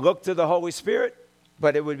 We can look to the Holy Spirit,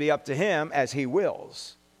 but it would be up to Him as He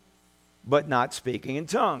wills. But not speaking in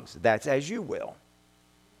tongues. That's as you will.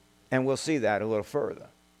 And we'll see that a little further.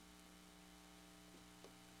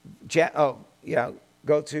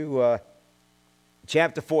 Go to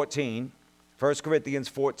chapter 14, 1 Corinthians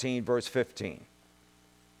 14, verse 15.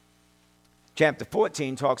 Chapter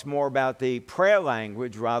 14 talks more about the prayer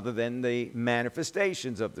language rather than the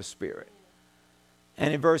manifestations of the Spirit.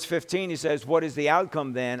 And in verse 15 he says, what is the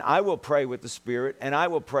outcome then? I will pray with the Spirit, and I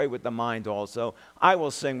will pray with the mind also. I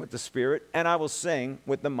will sing with the Spirit, and I will sing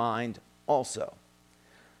with the mind also.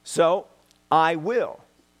 So I will,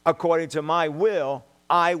 according to my will,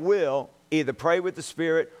 I will either pray with the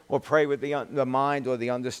Spirit or pray with the mind or the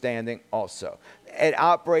understanding also. It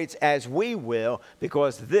operates as we will,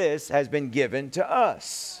 because this has been given to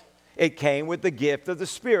us. It came with the gift of the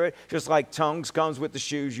Spirit, just like tongues comes with the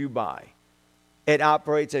shoes you buy. It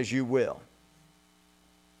operates as you will.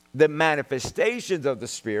 The manifestations of the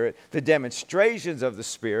Spirit, the demonstrations of the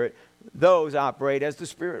Spirit, those operate as the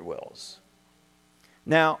Spirit wills.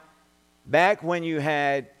 Now, back when you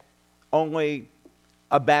had only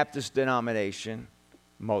a Baptist denomination,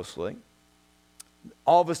 mostly,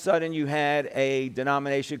 all of a sudden you had a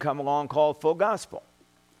denomination come along called Full Gospel.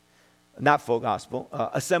 Not Full Gospel,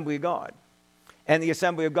 Assembly of God. And the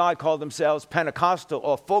Assembly of God called themselves Pentecostal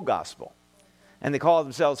or Full Gospel. And they called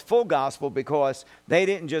themselves Full Gospel because they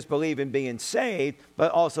didn't just believe in being saved,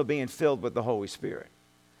 but also being filled with the Holy Spirit.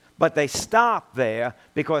 But they stopped there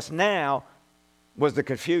because now was the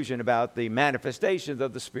confusion about the manifestations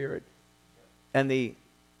of the Spirit and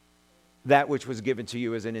that which was given to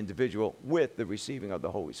you as an individual with the receiving of the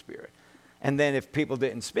Holy Spirit. And then if people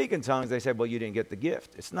didn't speak in tongues, they said, well, you didn't get the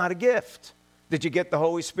gift. It's not a gift. Did you get the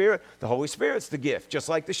Holy Spirit? The Holy Spirit's the gift, just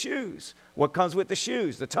like the shoes. What comes with the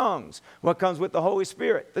shoes? The tongues. What comes with the Holy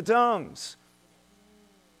Spirit? The tongues.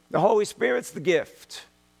 The Holy Spirit's the gift.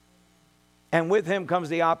 And with Him comes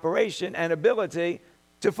the operation and ability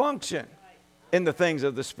to function in the things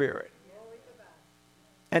of the Spirit.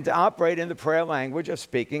 And to operate in the prayer language of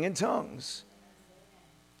speaking in tongues.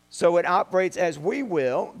 So it operates as we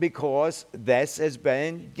will, because this has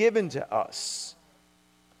been given to us.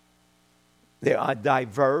 There are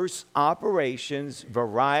diverse operations,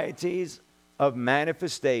 varieties of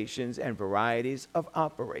manifestations, and varieties of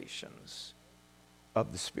operations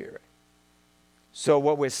of the Spirit. So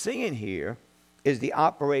what we're seeing here is the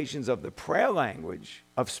operations of the prayer language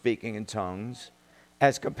of speaking in tongues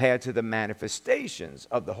as compared to the manifestations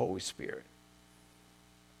of the Holy Spirit.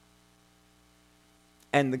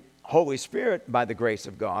 And the Holy Spirit, by the grace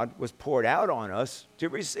of God, was poured out on us to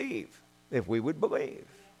receive, if we would believe.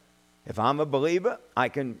 If I'm a believer, I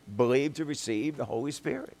can believe to receive the Holy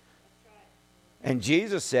Spirit. And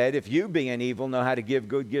Jesus said, if you being evil know how to give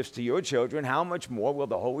good gifts to your children, how much more will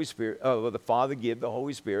the Holy Spirit, will the Father give the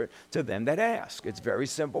Holy Spirit to them that ask? It's a very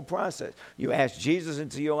simple process. You ask Jesus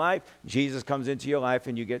into your life, Jesus comes into your life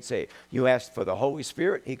and you get saved. You ask for the Holy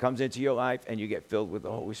Spirit, He comes into your life and you get filled with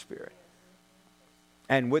the Holy Spirit.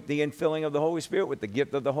 And with the infilling of the Holy Spirit, with the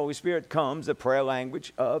gift of the Holy Spirit, comes the prayer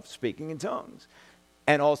language of speaking in tongues.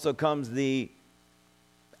 And also comes the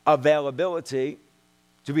availability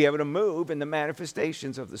to be able to move in the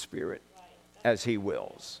manifestations of the Spirit as He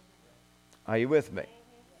wills. Are you with me?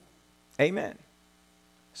 Amen.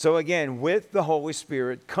 So again, with the Holy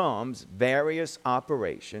Spirit comes various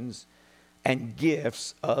operations and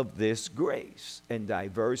gifts of this grace and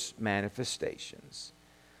diverse manifestations.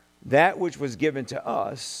 That which was given to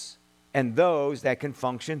us and those that can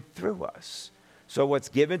function through us. So what's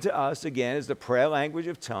given to us, again, is the prayer language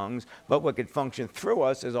of tongues, but what can function through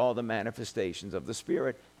us is all the manifestations of the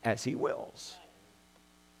Spirit as He wills.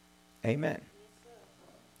 Amen.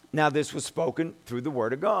 Now, this was spoken through the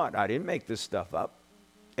Word of God. I didn't make this stuff up.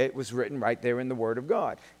 It was written right there in the Word of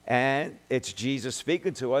God. And it's Jesus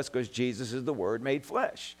speaking to us because Jesus is the Word made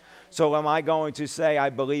flesh. So am I going to say I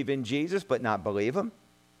believe in Jesus but not believe Him?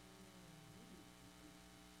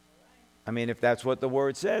 I mean, if that's what the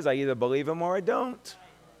word says, I either believe him or I don't.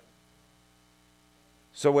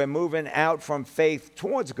 So we're moving out from faith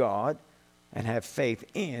towards God and have faith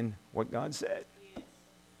in what God said. Yes.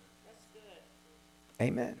 That's good.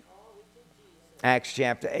 Amen. Oh, we did Jesus. Acts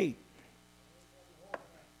chapter 8.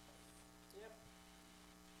 Yep.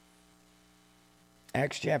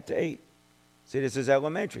 Acts chapter 8. See, this is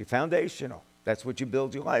elementary, foundational. That's what you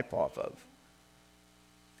build your life off of.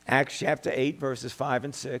 Acts chapter 8, verses 5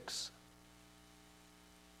 and 6.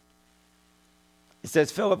 It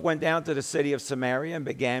says, Philip went down to the city of Samaria and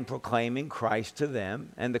began proclaiming Christ to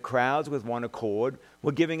them, and the crowds with one accord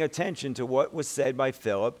were giving attention to what was said by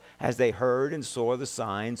Philip as they heard and saw the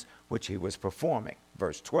signs which he was performing.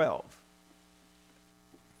 Verse 12.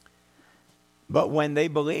 But when they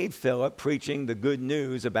believed Philip preaching the good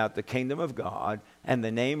news about the kingdom of God and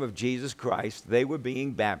the name of Jesus Christ, they were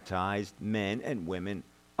being baptized, men and women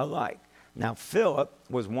alike. Now, Philip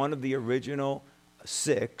was one of the original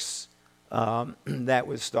 6 that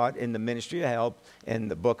would start in the ministry of help in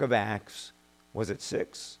the book of Acts. Was it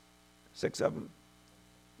 6? 6 of them?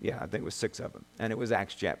 Yeah, I think it was 6 of them. And it was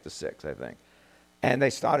Acts chapter 6, I think. And they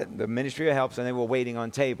started the ministry of helps, and they were waiting on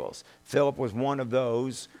tables. Philip was one of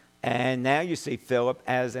those. And now you see Philip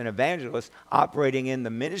as an evangelist operating in the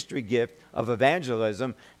ministry gift of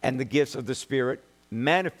evangelism and the gifts of the Spirit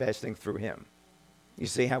manifesting through him. You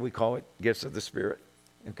see how we call it gifts of the Spirit?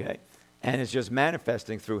 Okay. And it's just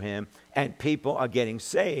manifesting through him. And people are getting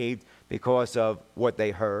saved because of what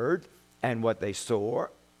they heard and what they saw.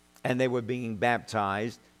 And they were being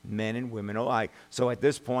baptized, men and women alike. So at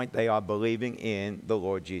this point, they are believing in the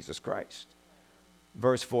Lord Jesus Christ.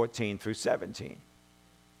 Verse 14 through 17.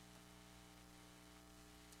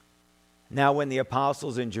 Now, when the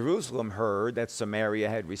apostles in Jerusalem heard that Samaria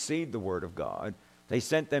had received the word of God, they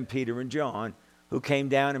sent them Peter and John, who came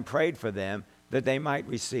down and prayed for them that they might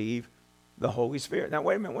receive the Holy Spirit. Now,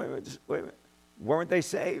 wait a minute. Weren't they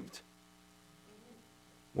saved?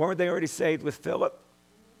 Weren't they already saved with Philip?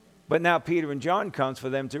 But now Peter and John comes for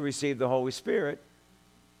them to receive the Holy Spirit.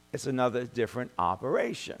 It's another different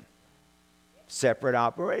operation. Separate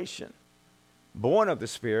operation. Born of the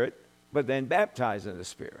Spirit, but then baptized in the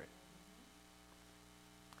Spirit.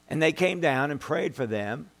 And they came down and prayed for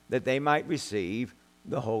them that they might receive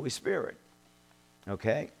the Holy Spirit.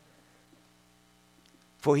 Okay?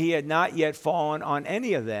 For he had not yet fallen on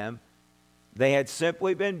any of them. They had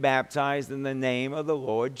simply been baptized in the name of the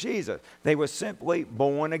Lord Jesus. They were simply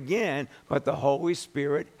born again, but the Holy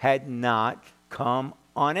Spirit had not come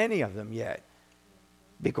on any of them yet,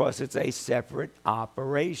 because it's a separate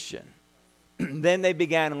operation. Then they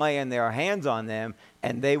began laying their hands on them,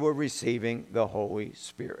 and they were receiving the Holy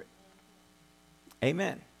Spirit.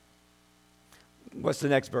 Amen. What's the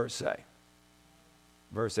next verse say?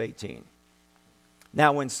 Verse 18.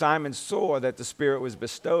 Now, when Simon saw that the Spirit was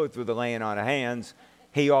bestowed through the laying on of hands,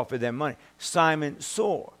 he offered them money. Simon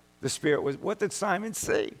saw the Spirit was. What did Simon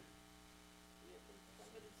see?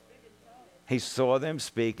 He saw them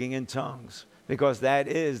speaking in tongues, because that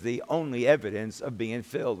is the only evidence of being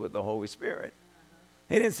filled with the Holy Spirit.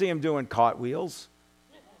 He didn't see him doing cartwheels.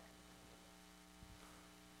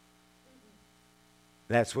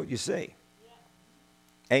 That's what you see.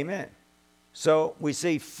 Amen. So we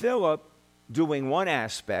see Philip doing one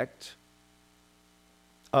aspect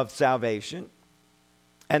of salvation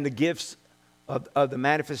and the gifts of the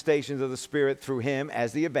manifestations of the Spirit through him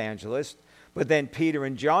as the evangelist. But then Peter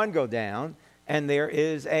and John go down, and there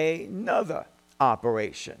is another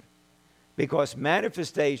operation, because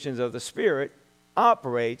manifestations of the Spirit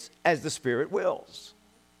operates as the Spirit wills.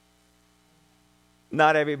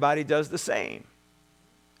 Not everybody does the same.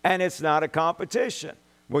 And it's not a competition.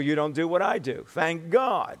 Well, you don't do what I do. Thank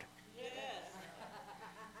God.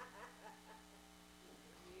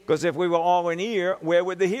 Because if we were all an ear, where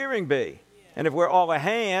would the hearing be? And if we're all a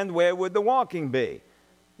hand, where would the walking be?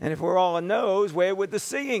 And if we're all a nose, where would the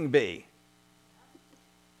seeing be?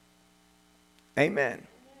 Amen.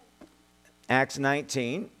 Acts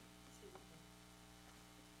 19,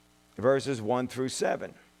 verses 1 through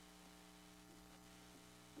 7.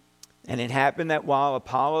 And it happened that while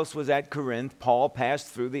Apollos was at Corinth, Paul passed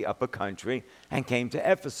through the upper country and came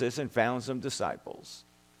to Ephesus and found some disciples.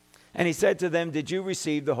 And he said to them, "Did you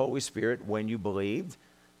receive the Holy Spirit when you believed?"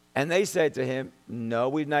 And they said to him, "No,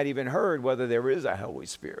 we've not even heard whether there is a Holy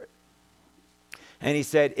Spirit." And he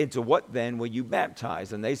said, "Into what then were you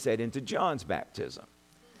baptized?" And they said, "Into John's baptism."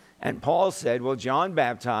 And Paul said, "Well, John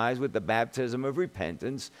baptized with the baptism of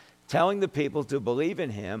repentance, telling the people to believe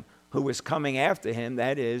in him who was coming after him,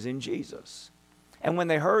 that is, in Jesus." And when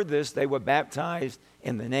they heard this, they were baptized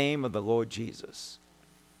in the name of the Lord Jesus.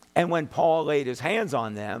 And when Paul laid his hands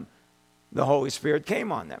on them, the Holy Spirit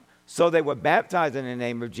came on them. So they were baptized in the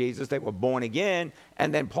name of Jesus. They were born again.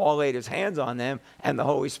 And then Paul laid his hands on them, and the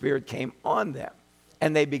Holy Spirit came on them.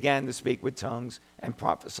 And they began to speak with tongues and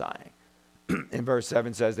prophesying. In verse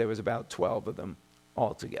 7 says there was about 12 of them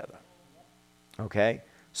altogether. Okay?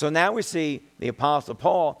 So now we see the Apostle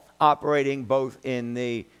Paul operating both in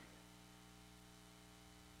the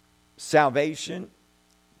salvation,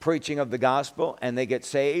 preaching of the gospel, and they get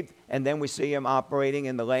saved. And then we see him operating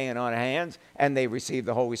in the laying on of hands, and they receive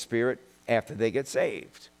the Holy Spirit after they get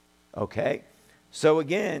saved. Okay? So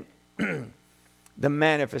again, the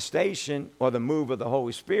manifestation or the move of the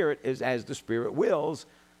Holy Spirit is as the Spirit wills.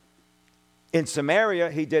 In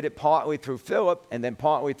Samaria, he did it partly through Philip and then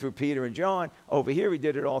partly through Peter and John. Over here, he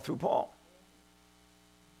did it all through Paul.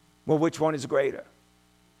 Well, which one is greater?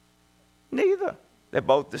 Neither. They're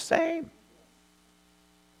both the same.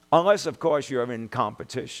 Unless, of course, you're in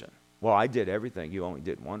competition. Well, I did everything. You only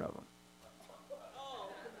did one of them.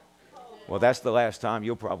 Well, that's the last time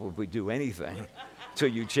you'll probably do anything till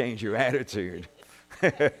you change your attitude.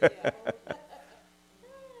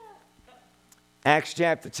 Acts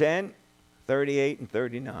chapter 10, 38 and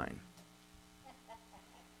 39.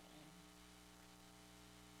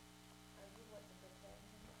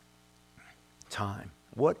 Time.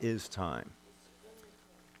 What is time?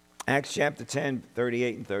 Acts chapter 10,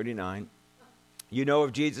 38 and 39. You know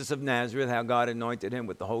of Jesus of Nazareth, how God anointed him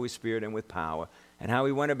with the Holy Spirit and with power, and how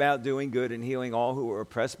he went about doing good and healing all who were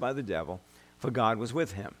oppressed by the devil, for God was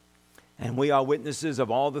with him. And we are witnesses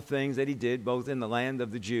of all the things that he did, both in the land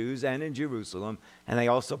of the Jews and in Jerusalem. And they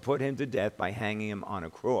also put him to death by hanging him on a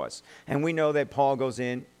cross. And we know that Paul goes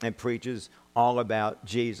in and preaches all about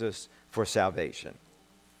Jesus for salvation.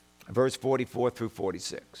 Verse 44 through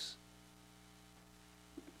 46.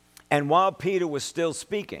 And while Peter was still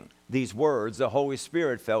speaking these words, the Holy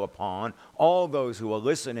Spirit fell upon all those who were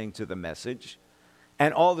listening to the message.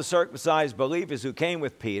 And all the circumcised believers who came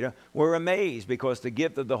with Peter were amazed because the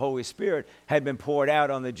gift of the Holy Spirit had been poured out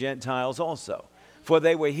on the Gentiles also. For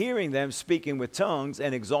they were hearing them speaking with tongues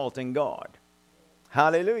and exalting God.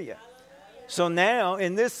 Hallelujah. So now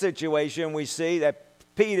in this situation we see that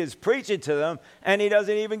Peter's preaching to them and he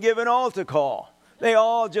doesn't even give an altar call. They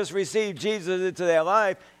all just received Jesus into their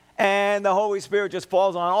life and the Holy Spirit just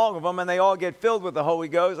falls on all of them and they all get filled with the Holy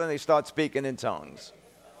Ghost and they start speaking in tongues.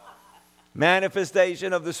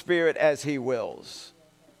 Manifestation of the Spirit as he wills.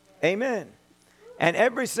 Amen. And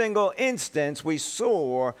every single instance we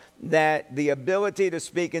saw that the ability to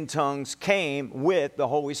speak in tongues came with the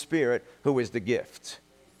Holy Spirit, who is the gift.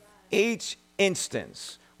 Each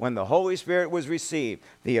instance when the Holy Spirit was received,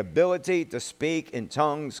 the ability to speak in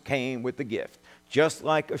tongues came with the gift. Just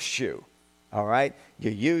like a shoe. All right?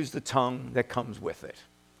 You use the tongue that comes with it.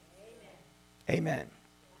 Amen.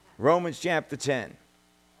 Romans chapter 10.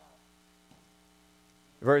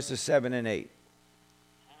 Verses 7 and 8.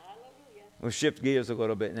 Hallelujah. We'll shift gears a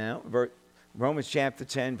little bit now. Romans chapter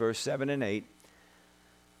 10, verse 7 and 8.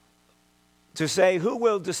 To say, who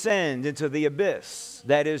will descend into the abyss?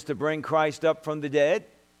 That is to bring Christ up from the dead.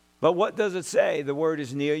 But what does it say? The word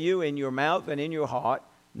is near you, in your mouth and in your heart.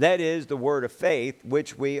 That is the word of faith,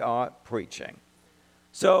 which we are preaching.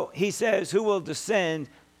 So he says, who will descend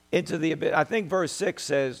into the abyss? I think verse 6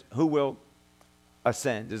 says, who will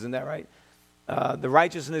ascend? Isn't that right? The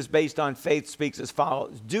righteousness based on faith speaks as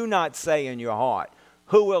follows. Do not say in your heart,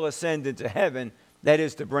 who will ascend into heaven? That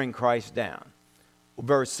is to bring Christ down.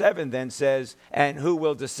 Verse 7 then says, and who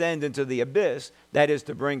will descend into the abyss? That is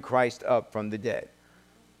to bring Christ up from the dead.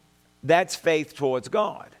 That's faith towards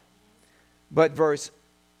God. But verse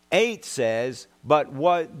 8 says, but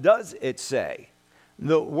what does it say?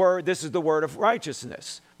 The word, this is the word of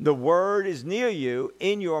righteousness. The word is near you,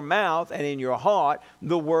 in your mouth and in your heart,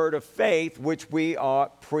 the word of faith which we are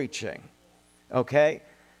preaching. Okay?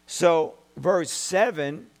 So verse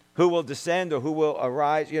 7, who will descend or who will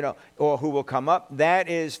arise, or who will come up, that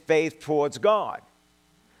is faith towards God.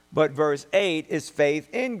 But verse 8 is faith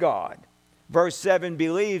in God. Verse 7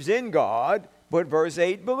 believes in God, but verse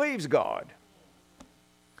 8 believes God.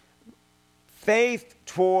 Faith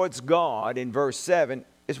towards God in verse 7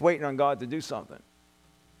 is waiting on God to do something.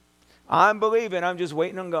 I'm believing, I'm just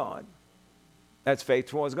waiting on God. That's faith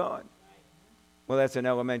towards God. Well, that's an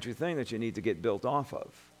elementary thing that you need to get built off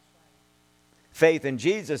of. Faith in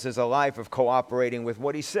Jesus is a life of cooperating with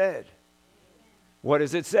what he said. What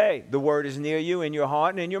does it say? The word is near you, in your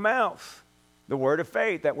heart and in your mouth. The word of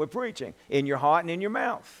faith that we're preaching, in your heart and in your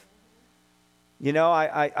mouth.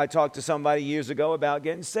 I talked to somebody years ago about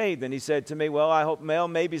getting saved, and he said to me, well, I hope,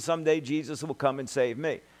 maybe someday Jesus will come and save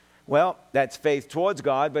me. Well, that's faith towards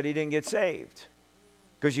God, but he didn't get saved.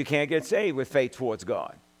 Because you can't get saved with faith towards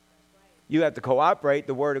God. You have to cooperate.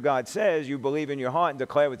 The Word of God says you believe in your heart and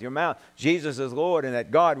declare with your mouth Jesus is Lord and that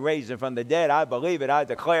God raised him from the dead. I believe it. I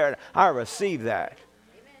declare it. I receive that.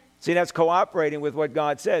 Amen. See, that's cooperating with what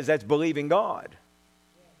God says. That's believing God.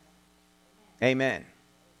 Amen.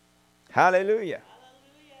 Hallelujah.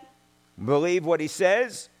 Believe what he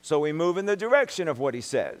says, so we move in the direction of what he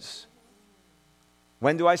says.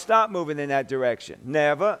 When do I stop moving in that direction?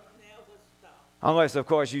 Never. Unless, of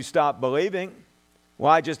course, you stop believing.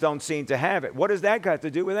 Well, I just don't seem to have it. What does that got to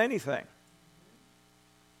do with anything?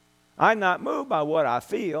 I'm not moved by what I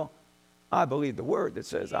feel. I believe the word that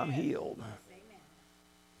says I'm healed.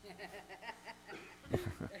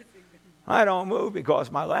 I don't move because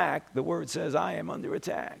my lack. The word says I am under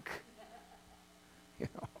attack.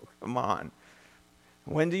 Come on.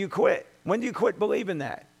 When do you quit? When do you quit believing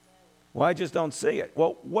that? Well, I just don't see it.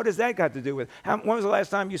 Well, what does that got to do with it? When was the last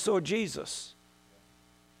time you saw Jesus?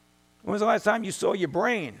 When was the last time you saw your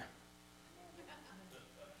brain?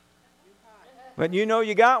 But you know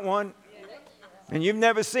you got one, and you've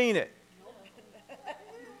never seen it.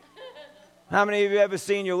 How many of you ever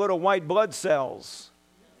seen your little white blood cells?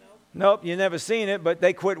 Nope, you've never seen it, but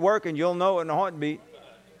they quit working. You'll know it in a heartbeat.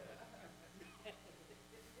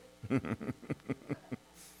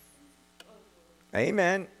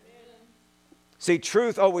 Amen. See,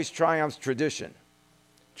 truth always triumphs tradition.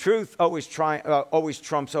 Truth always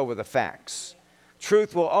trumps over the facts.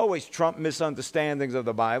 Truth will always trump misunderstandings of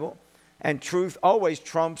the Bible, and truth always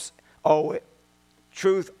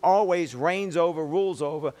reigns over, rules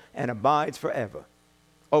over, and abides forever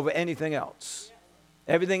over anything else.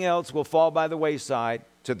 Everything else will fall by the wayside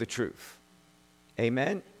to the truth.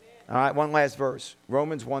 Amen. All right, one last verse.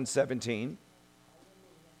 Romans 1:17.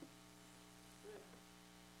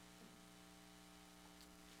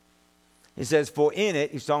 He says, for in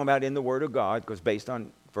it, he's talking about in the Word of God, because based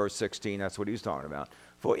on verse 16, that's what he was talking about.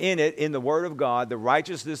 For in it, in the Word of God, the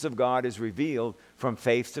righteousness of God is revealed from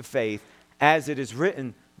faith to faith, as it is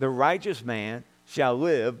written, the righteous man shall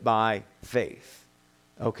live by faith.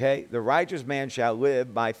 Okay? The righteous man shall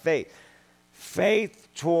live by faith. Faith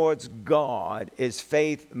towards God is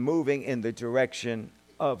faith moving in the direction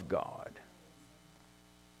of God.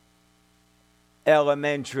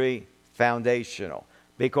 Elementary, foundational.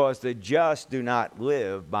 Because the just do not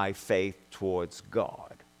live by faith towards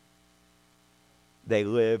God. They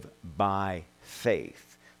live by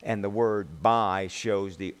faith. And the word by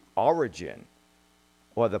shows the origin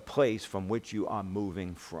or the place from which you are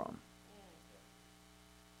moving from.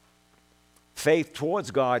 Faith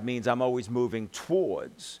towards God means I'm always moving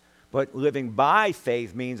towards. But living by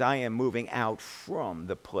faith means I am moving out from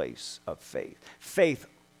the place of faith. Faith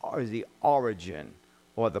is the origin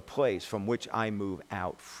or the place from which I move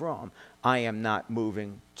out from. I am not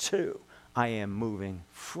moving to. I am moving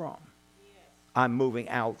from. Yes. I'm moving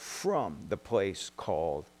out from the place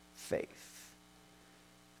called faith.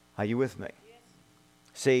 Are you with me? Yes.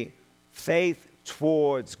 See, faith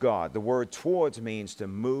towards God. The word towards means to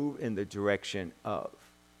move in the direction of.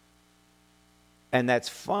 And that's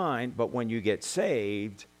fine, but when you get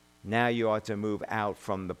saved, now you ought to move out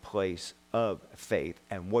from the place of faith,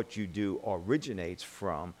 and what you do originates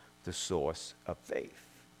from the source of faith.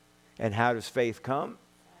 And how does faith come?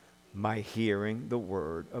 By hearing the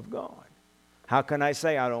word of God. How can I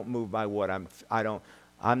say I don't move by what I'm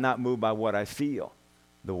not moved by what I feel?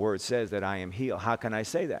 The word says that I am healed. How can I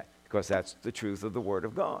say that? Because that's the truth of the word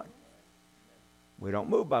of God. We don't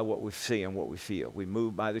move by what we see and what we feel. We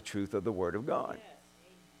move by the truth of the word of God.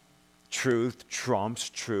 Truth trumps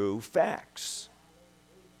true facts.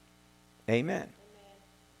 Amen.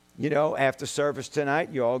 You know, after service tonight,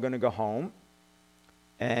 you're all going to go home.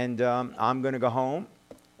 And I'm going to go home.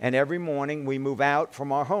 And every morning we move out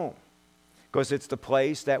from our home. Because it's the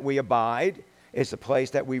place that we abide. It's the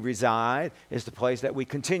place that we reside. It's the place that we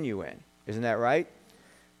continue in. Isn't that right?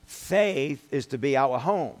 Faith is to be our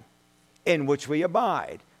home, in which we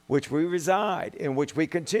abide, which we reside, in which we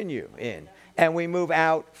continue in. And we move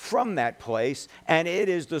out from that place, and it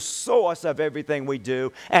is the source of everything we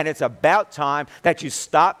do. And it's about time that you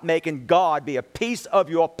stop making God be a piece of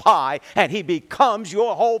your pie, and he becomes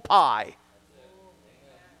your whole pie.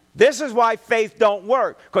 This is why faith don't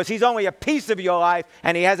work, because he's only a piece of your life,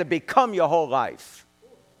 and he hasn't become your whole life.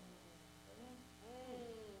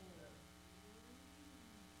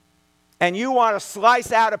 And you want to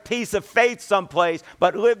slice out a piece of faith someplace,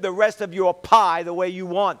 but live the rest of your pie the way you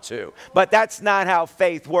want to. But that's not how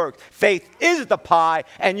faith works. Faith is the pie,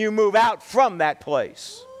 and you move out from that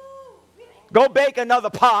place. Go bake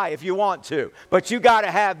another pie if you want to, but you got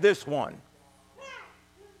to have this one.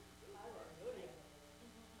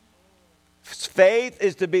 Faith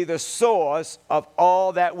is to be the source of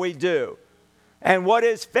all that we do. And what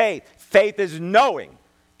is faith? Faith is knowing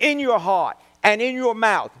in your heart and in your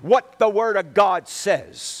mouth what the Word of God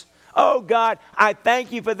says. Oh, God, I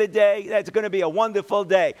thank you for the day. That's going to be a wonderful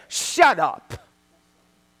day. Shut up.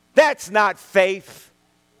 That's not faith.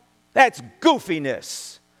 That's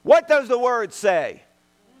goofiness. What does the Word say?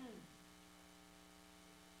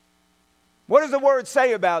 What does the Word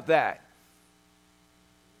say about that?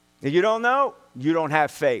 If you don't know, you don't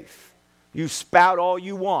have faith. You spout all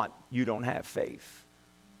you want, you don't have faith.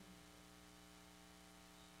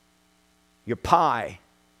 Your pie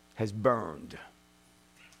has burned.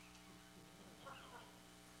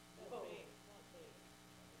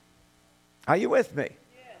 Are you with me?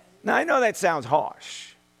 Now, I know that sounds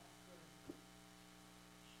harsh,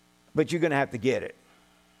 but you're going to have to get it.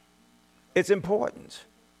 It's important.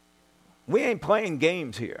 We ain't playing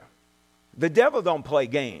games here. The devil don't play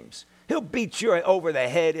games. He'll beat you over the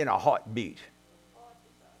head in a heartbeat.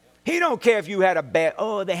 He don't care if you had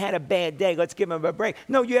they had a bad day, let's give him a break.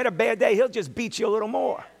 No, you had a bad day, he'll just beat you a little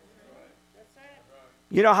more.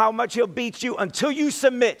 You know how much he'll beat you? Until you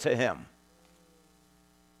submit to him.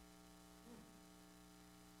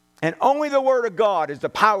 And only the Word of God is the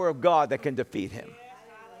power of God that can defeat him.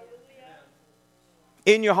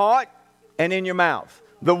 In your heart and in your mouth.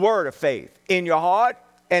 The word of faith. In your heart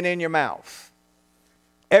and in your mouth.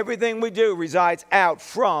 Everything we do resides out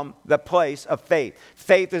from the place of faith.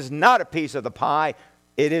 Faith is not a piece of the pie.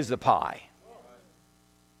 It is the pie.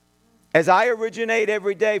 As I originate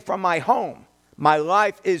every day from my home, my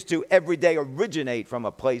life is to every day originate from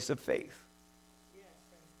a place of faith.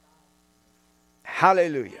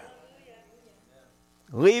 Hallelujah.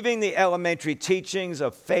 Leaving the elementary teachings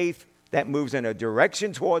of faith that moves in a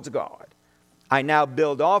direction towards God, I now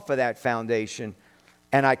build off of that foundation,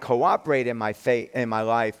 and I cooperate in my faith, in my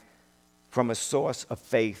life, from a source of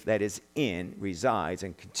faith that is in, resides,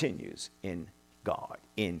 and continues in God,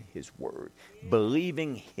 in His Word,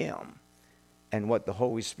 believing Him and what the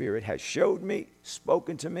Holy Spirit has showed me,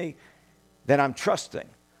 spoken to me, that I'm trusting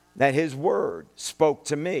that His Word spoke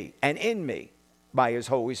to me and in me by His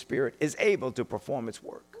Holy Spirit is able to perform its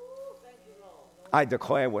work. I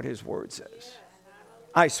declare what His Word says.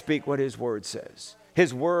 I speak what His Word says.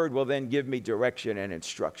 His Word will then give me direction and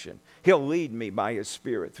instruction. He'll lead me by His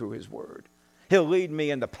Spirit through His Word. He'll lead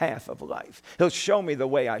me in the path of life. He'll show me the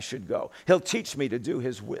way I should go. He'll teach me to do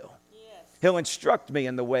His will. Yes. He'll instruct me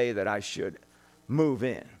in the way that I should move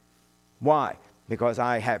in. Why? Because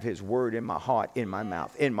I have His Word in my heart, in my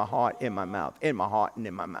mouth, in my heart, in my mouth, in my heart, and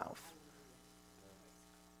in my mouth.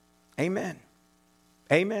 Amen.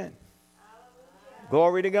 Amen.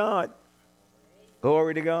 Glory to God.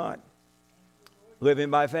 Glory to God.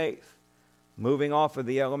 Living by faith. Moving off of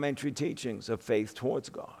the elementary teachings of faith towards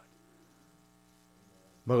God.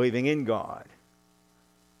 Believing in God.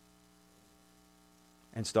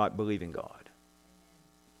 And start believing God.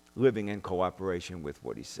 Living in cooperation with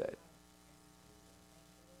what He said.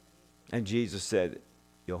 And Jesus said,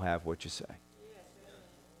 you'll have what you say.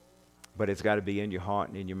 But it's got to be in your heart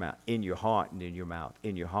and in your mouth. In your heart and in your mouth.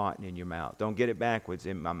 In your heart and in your mouth. Don't get it backwards,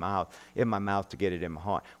 in my mouth. In my mouth to get it in my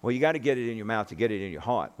heart. Well, you got to get it in your mouth to get it in your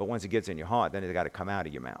heart. But once it gets in your heart, then it's got to come out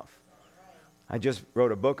of your mouth. I just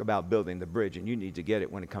wrote a book about building the bridge, and you need to get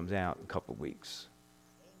it when it comes out in a couple of weeks.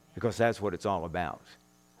 Because that's what it's all about.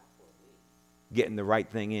 Getting the right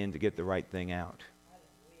thing in to get the right thing out.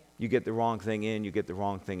 You get the wrong thing in, you get the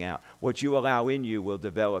wrong thing out. What you allow in you will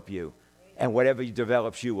develop you. And whatever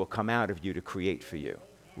develops you will come out of you to create for you.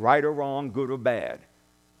 Right or wrong, good or bad.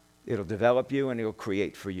 It'll develop you and it'll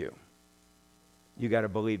create for you. You got to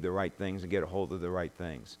believe the right things and get a hold of the right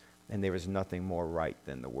things. And there is nothing more right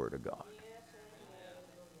than the Word of God.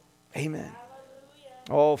 Amen.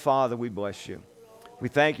 Oh, Father, we bless you. We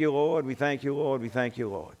thank you, Lord. We thank you, Lord. We thank you,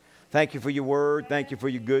 Lord. Thank you for your word. Thank you for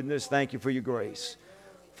your goodness. Thank you for your grace.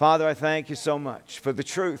 Father, I thank you so much for the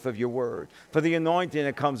truth of your word, for the anointing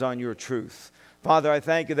that comes on your truth. Father, I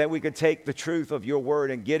thank you that we could take the truth of your word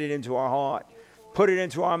and get it into our heart, put it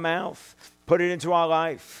into our mouth, put it into our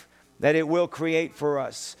life, that it will create for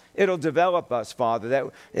us. It'll develop us, Father, that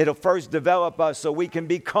it'll first develop us so we can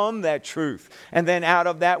become that truth. And then out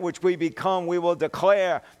of that which we become, we will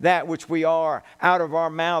declare that which we are out of our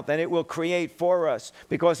mouth, and it will create for us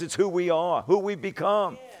because it's who we are, who we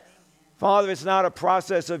become. Father, it's not a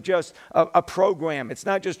process of just a program. It's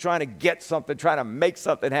not just trying to get something, trying to make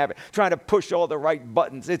something happen, trying to push all the right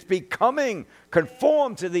buttons. It's becoming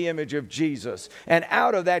conformed to the image of Jesus. And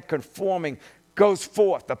out of that conforming goes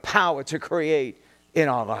forth the power to create in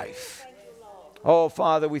our life. Oh,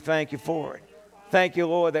 Father, we thank you for it. Thank you,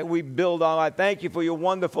 Lord, that we build our life. Thank you for your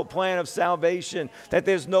wonderful plan of salvation, that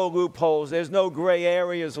there's no loopholes, there's no gray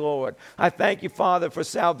areas, Lord. I thank you, Father, for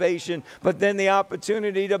salvation, but then the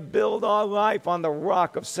opportunity to build our life on the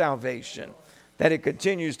rock of salvation, that it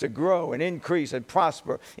continues to grow and increase and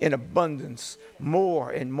prosper in abundance,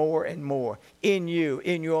 more and more and more, in you,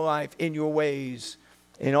 in your life, in your ways,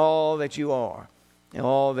 in all that you are, in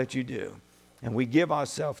all that you do. And we give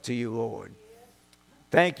ourselves to you, Lord.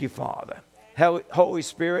 Thank you, Father. Holy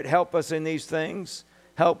Spirit, help us in these things.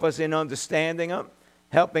 Help us in understanding them,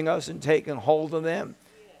 helping us in taking hold of them.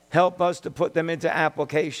 Help us to put them into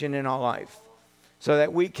application in our life so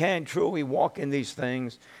that we can truly walk in these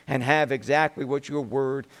things and have exactly what your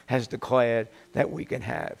word has declared that we can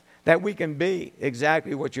have. That we can be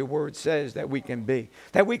exactly what your word says that we can be.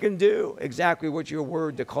 That we can do exactly what your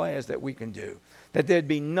word declares that we can do. That there'd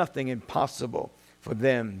be nothing impossible for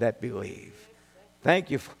them that believe.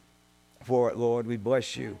 Thank you for it, Lord. We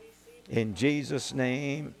bless you. In Jesus'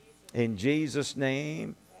 name, in Jesus'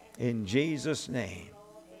 name, in Jesus' name.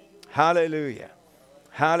 Hallelujah.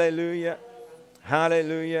 Hallelujah.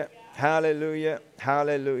 Hallelujah. Hallelujah.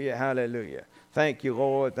 Hallelujah. Hallelujah. Thank you,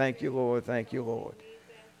 Lord. Thank you, Lord. Thank you, Lord.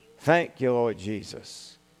 Thank you, Lord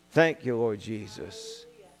Jesus. Thank you, Lord Jesus.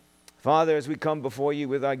 Father, as we come before you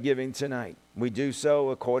with our giving tonight, we do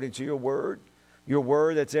so according to your word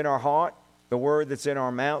that's in our heart, the word that's in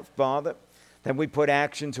our mouth, Father, that we put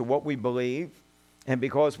action to what we believe. And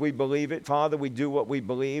because we believe it, Father, we do what we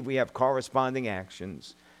believe. We have corresponding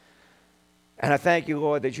actions. And I thank you,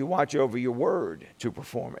 Lord, that you watch over your word to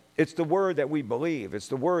perform it. It's the word that we believe. It's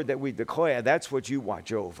the word that we declare. That's what you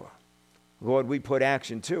watch over. Lord, we put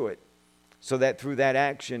action to it so that through that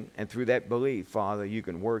action and through that belief, Father, you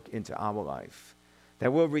can work into our life.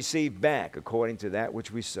 That we'll receive back according to that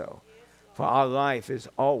which we sow. For our life is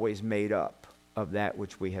always made up of that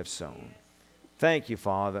which we have sown. Thank you,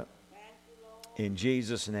 Father. In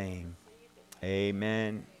Jesus' name,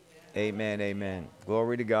 amen, amen, amen.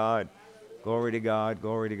 Glory to God, glory to God,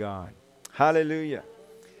 glory to God. Hallelujah,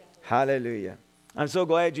 hallelujah. I'm so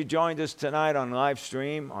glad you joined us tonight on live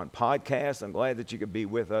stream, on podcast. I'm glad that you could be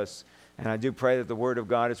with us. And I do pray that the Word of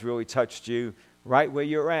God has really touched you right where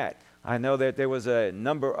you're at. I know that there was a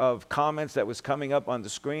number of comments that was coming up on the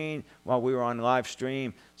screen while we were on live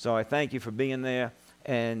stream. So I thank you for being there.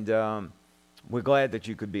 And we're glad that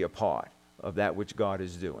you could be a part of that which God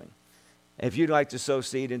is doing. If you'd like to sow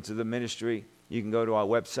seed into the ministry, you can go to our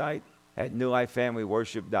website at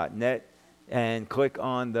newlifefamilyworship.net and click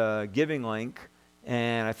on the giving link.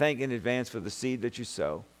 And I thank in advance for the seed that you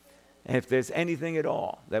sow. And if there's anything at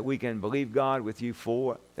all that we can believe God with you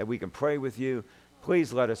for, that we can pray with you,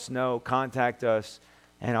 please let us know. Contact us.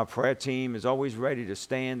 And our prayer team is always ready to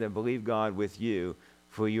stand and believe God with you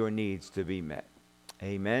for your needs to be met.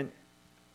 Amen.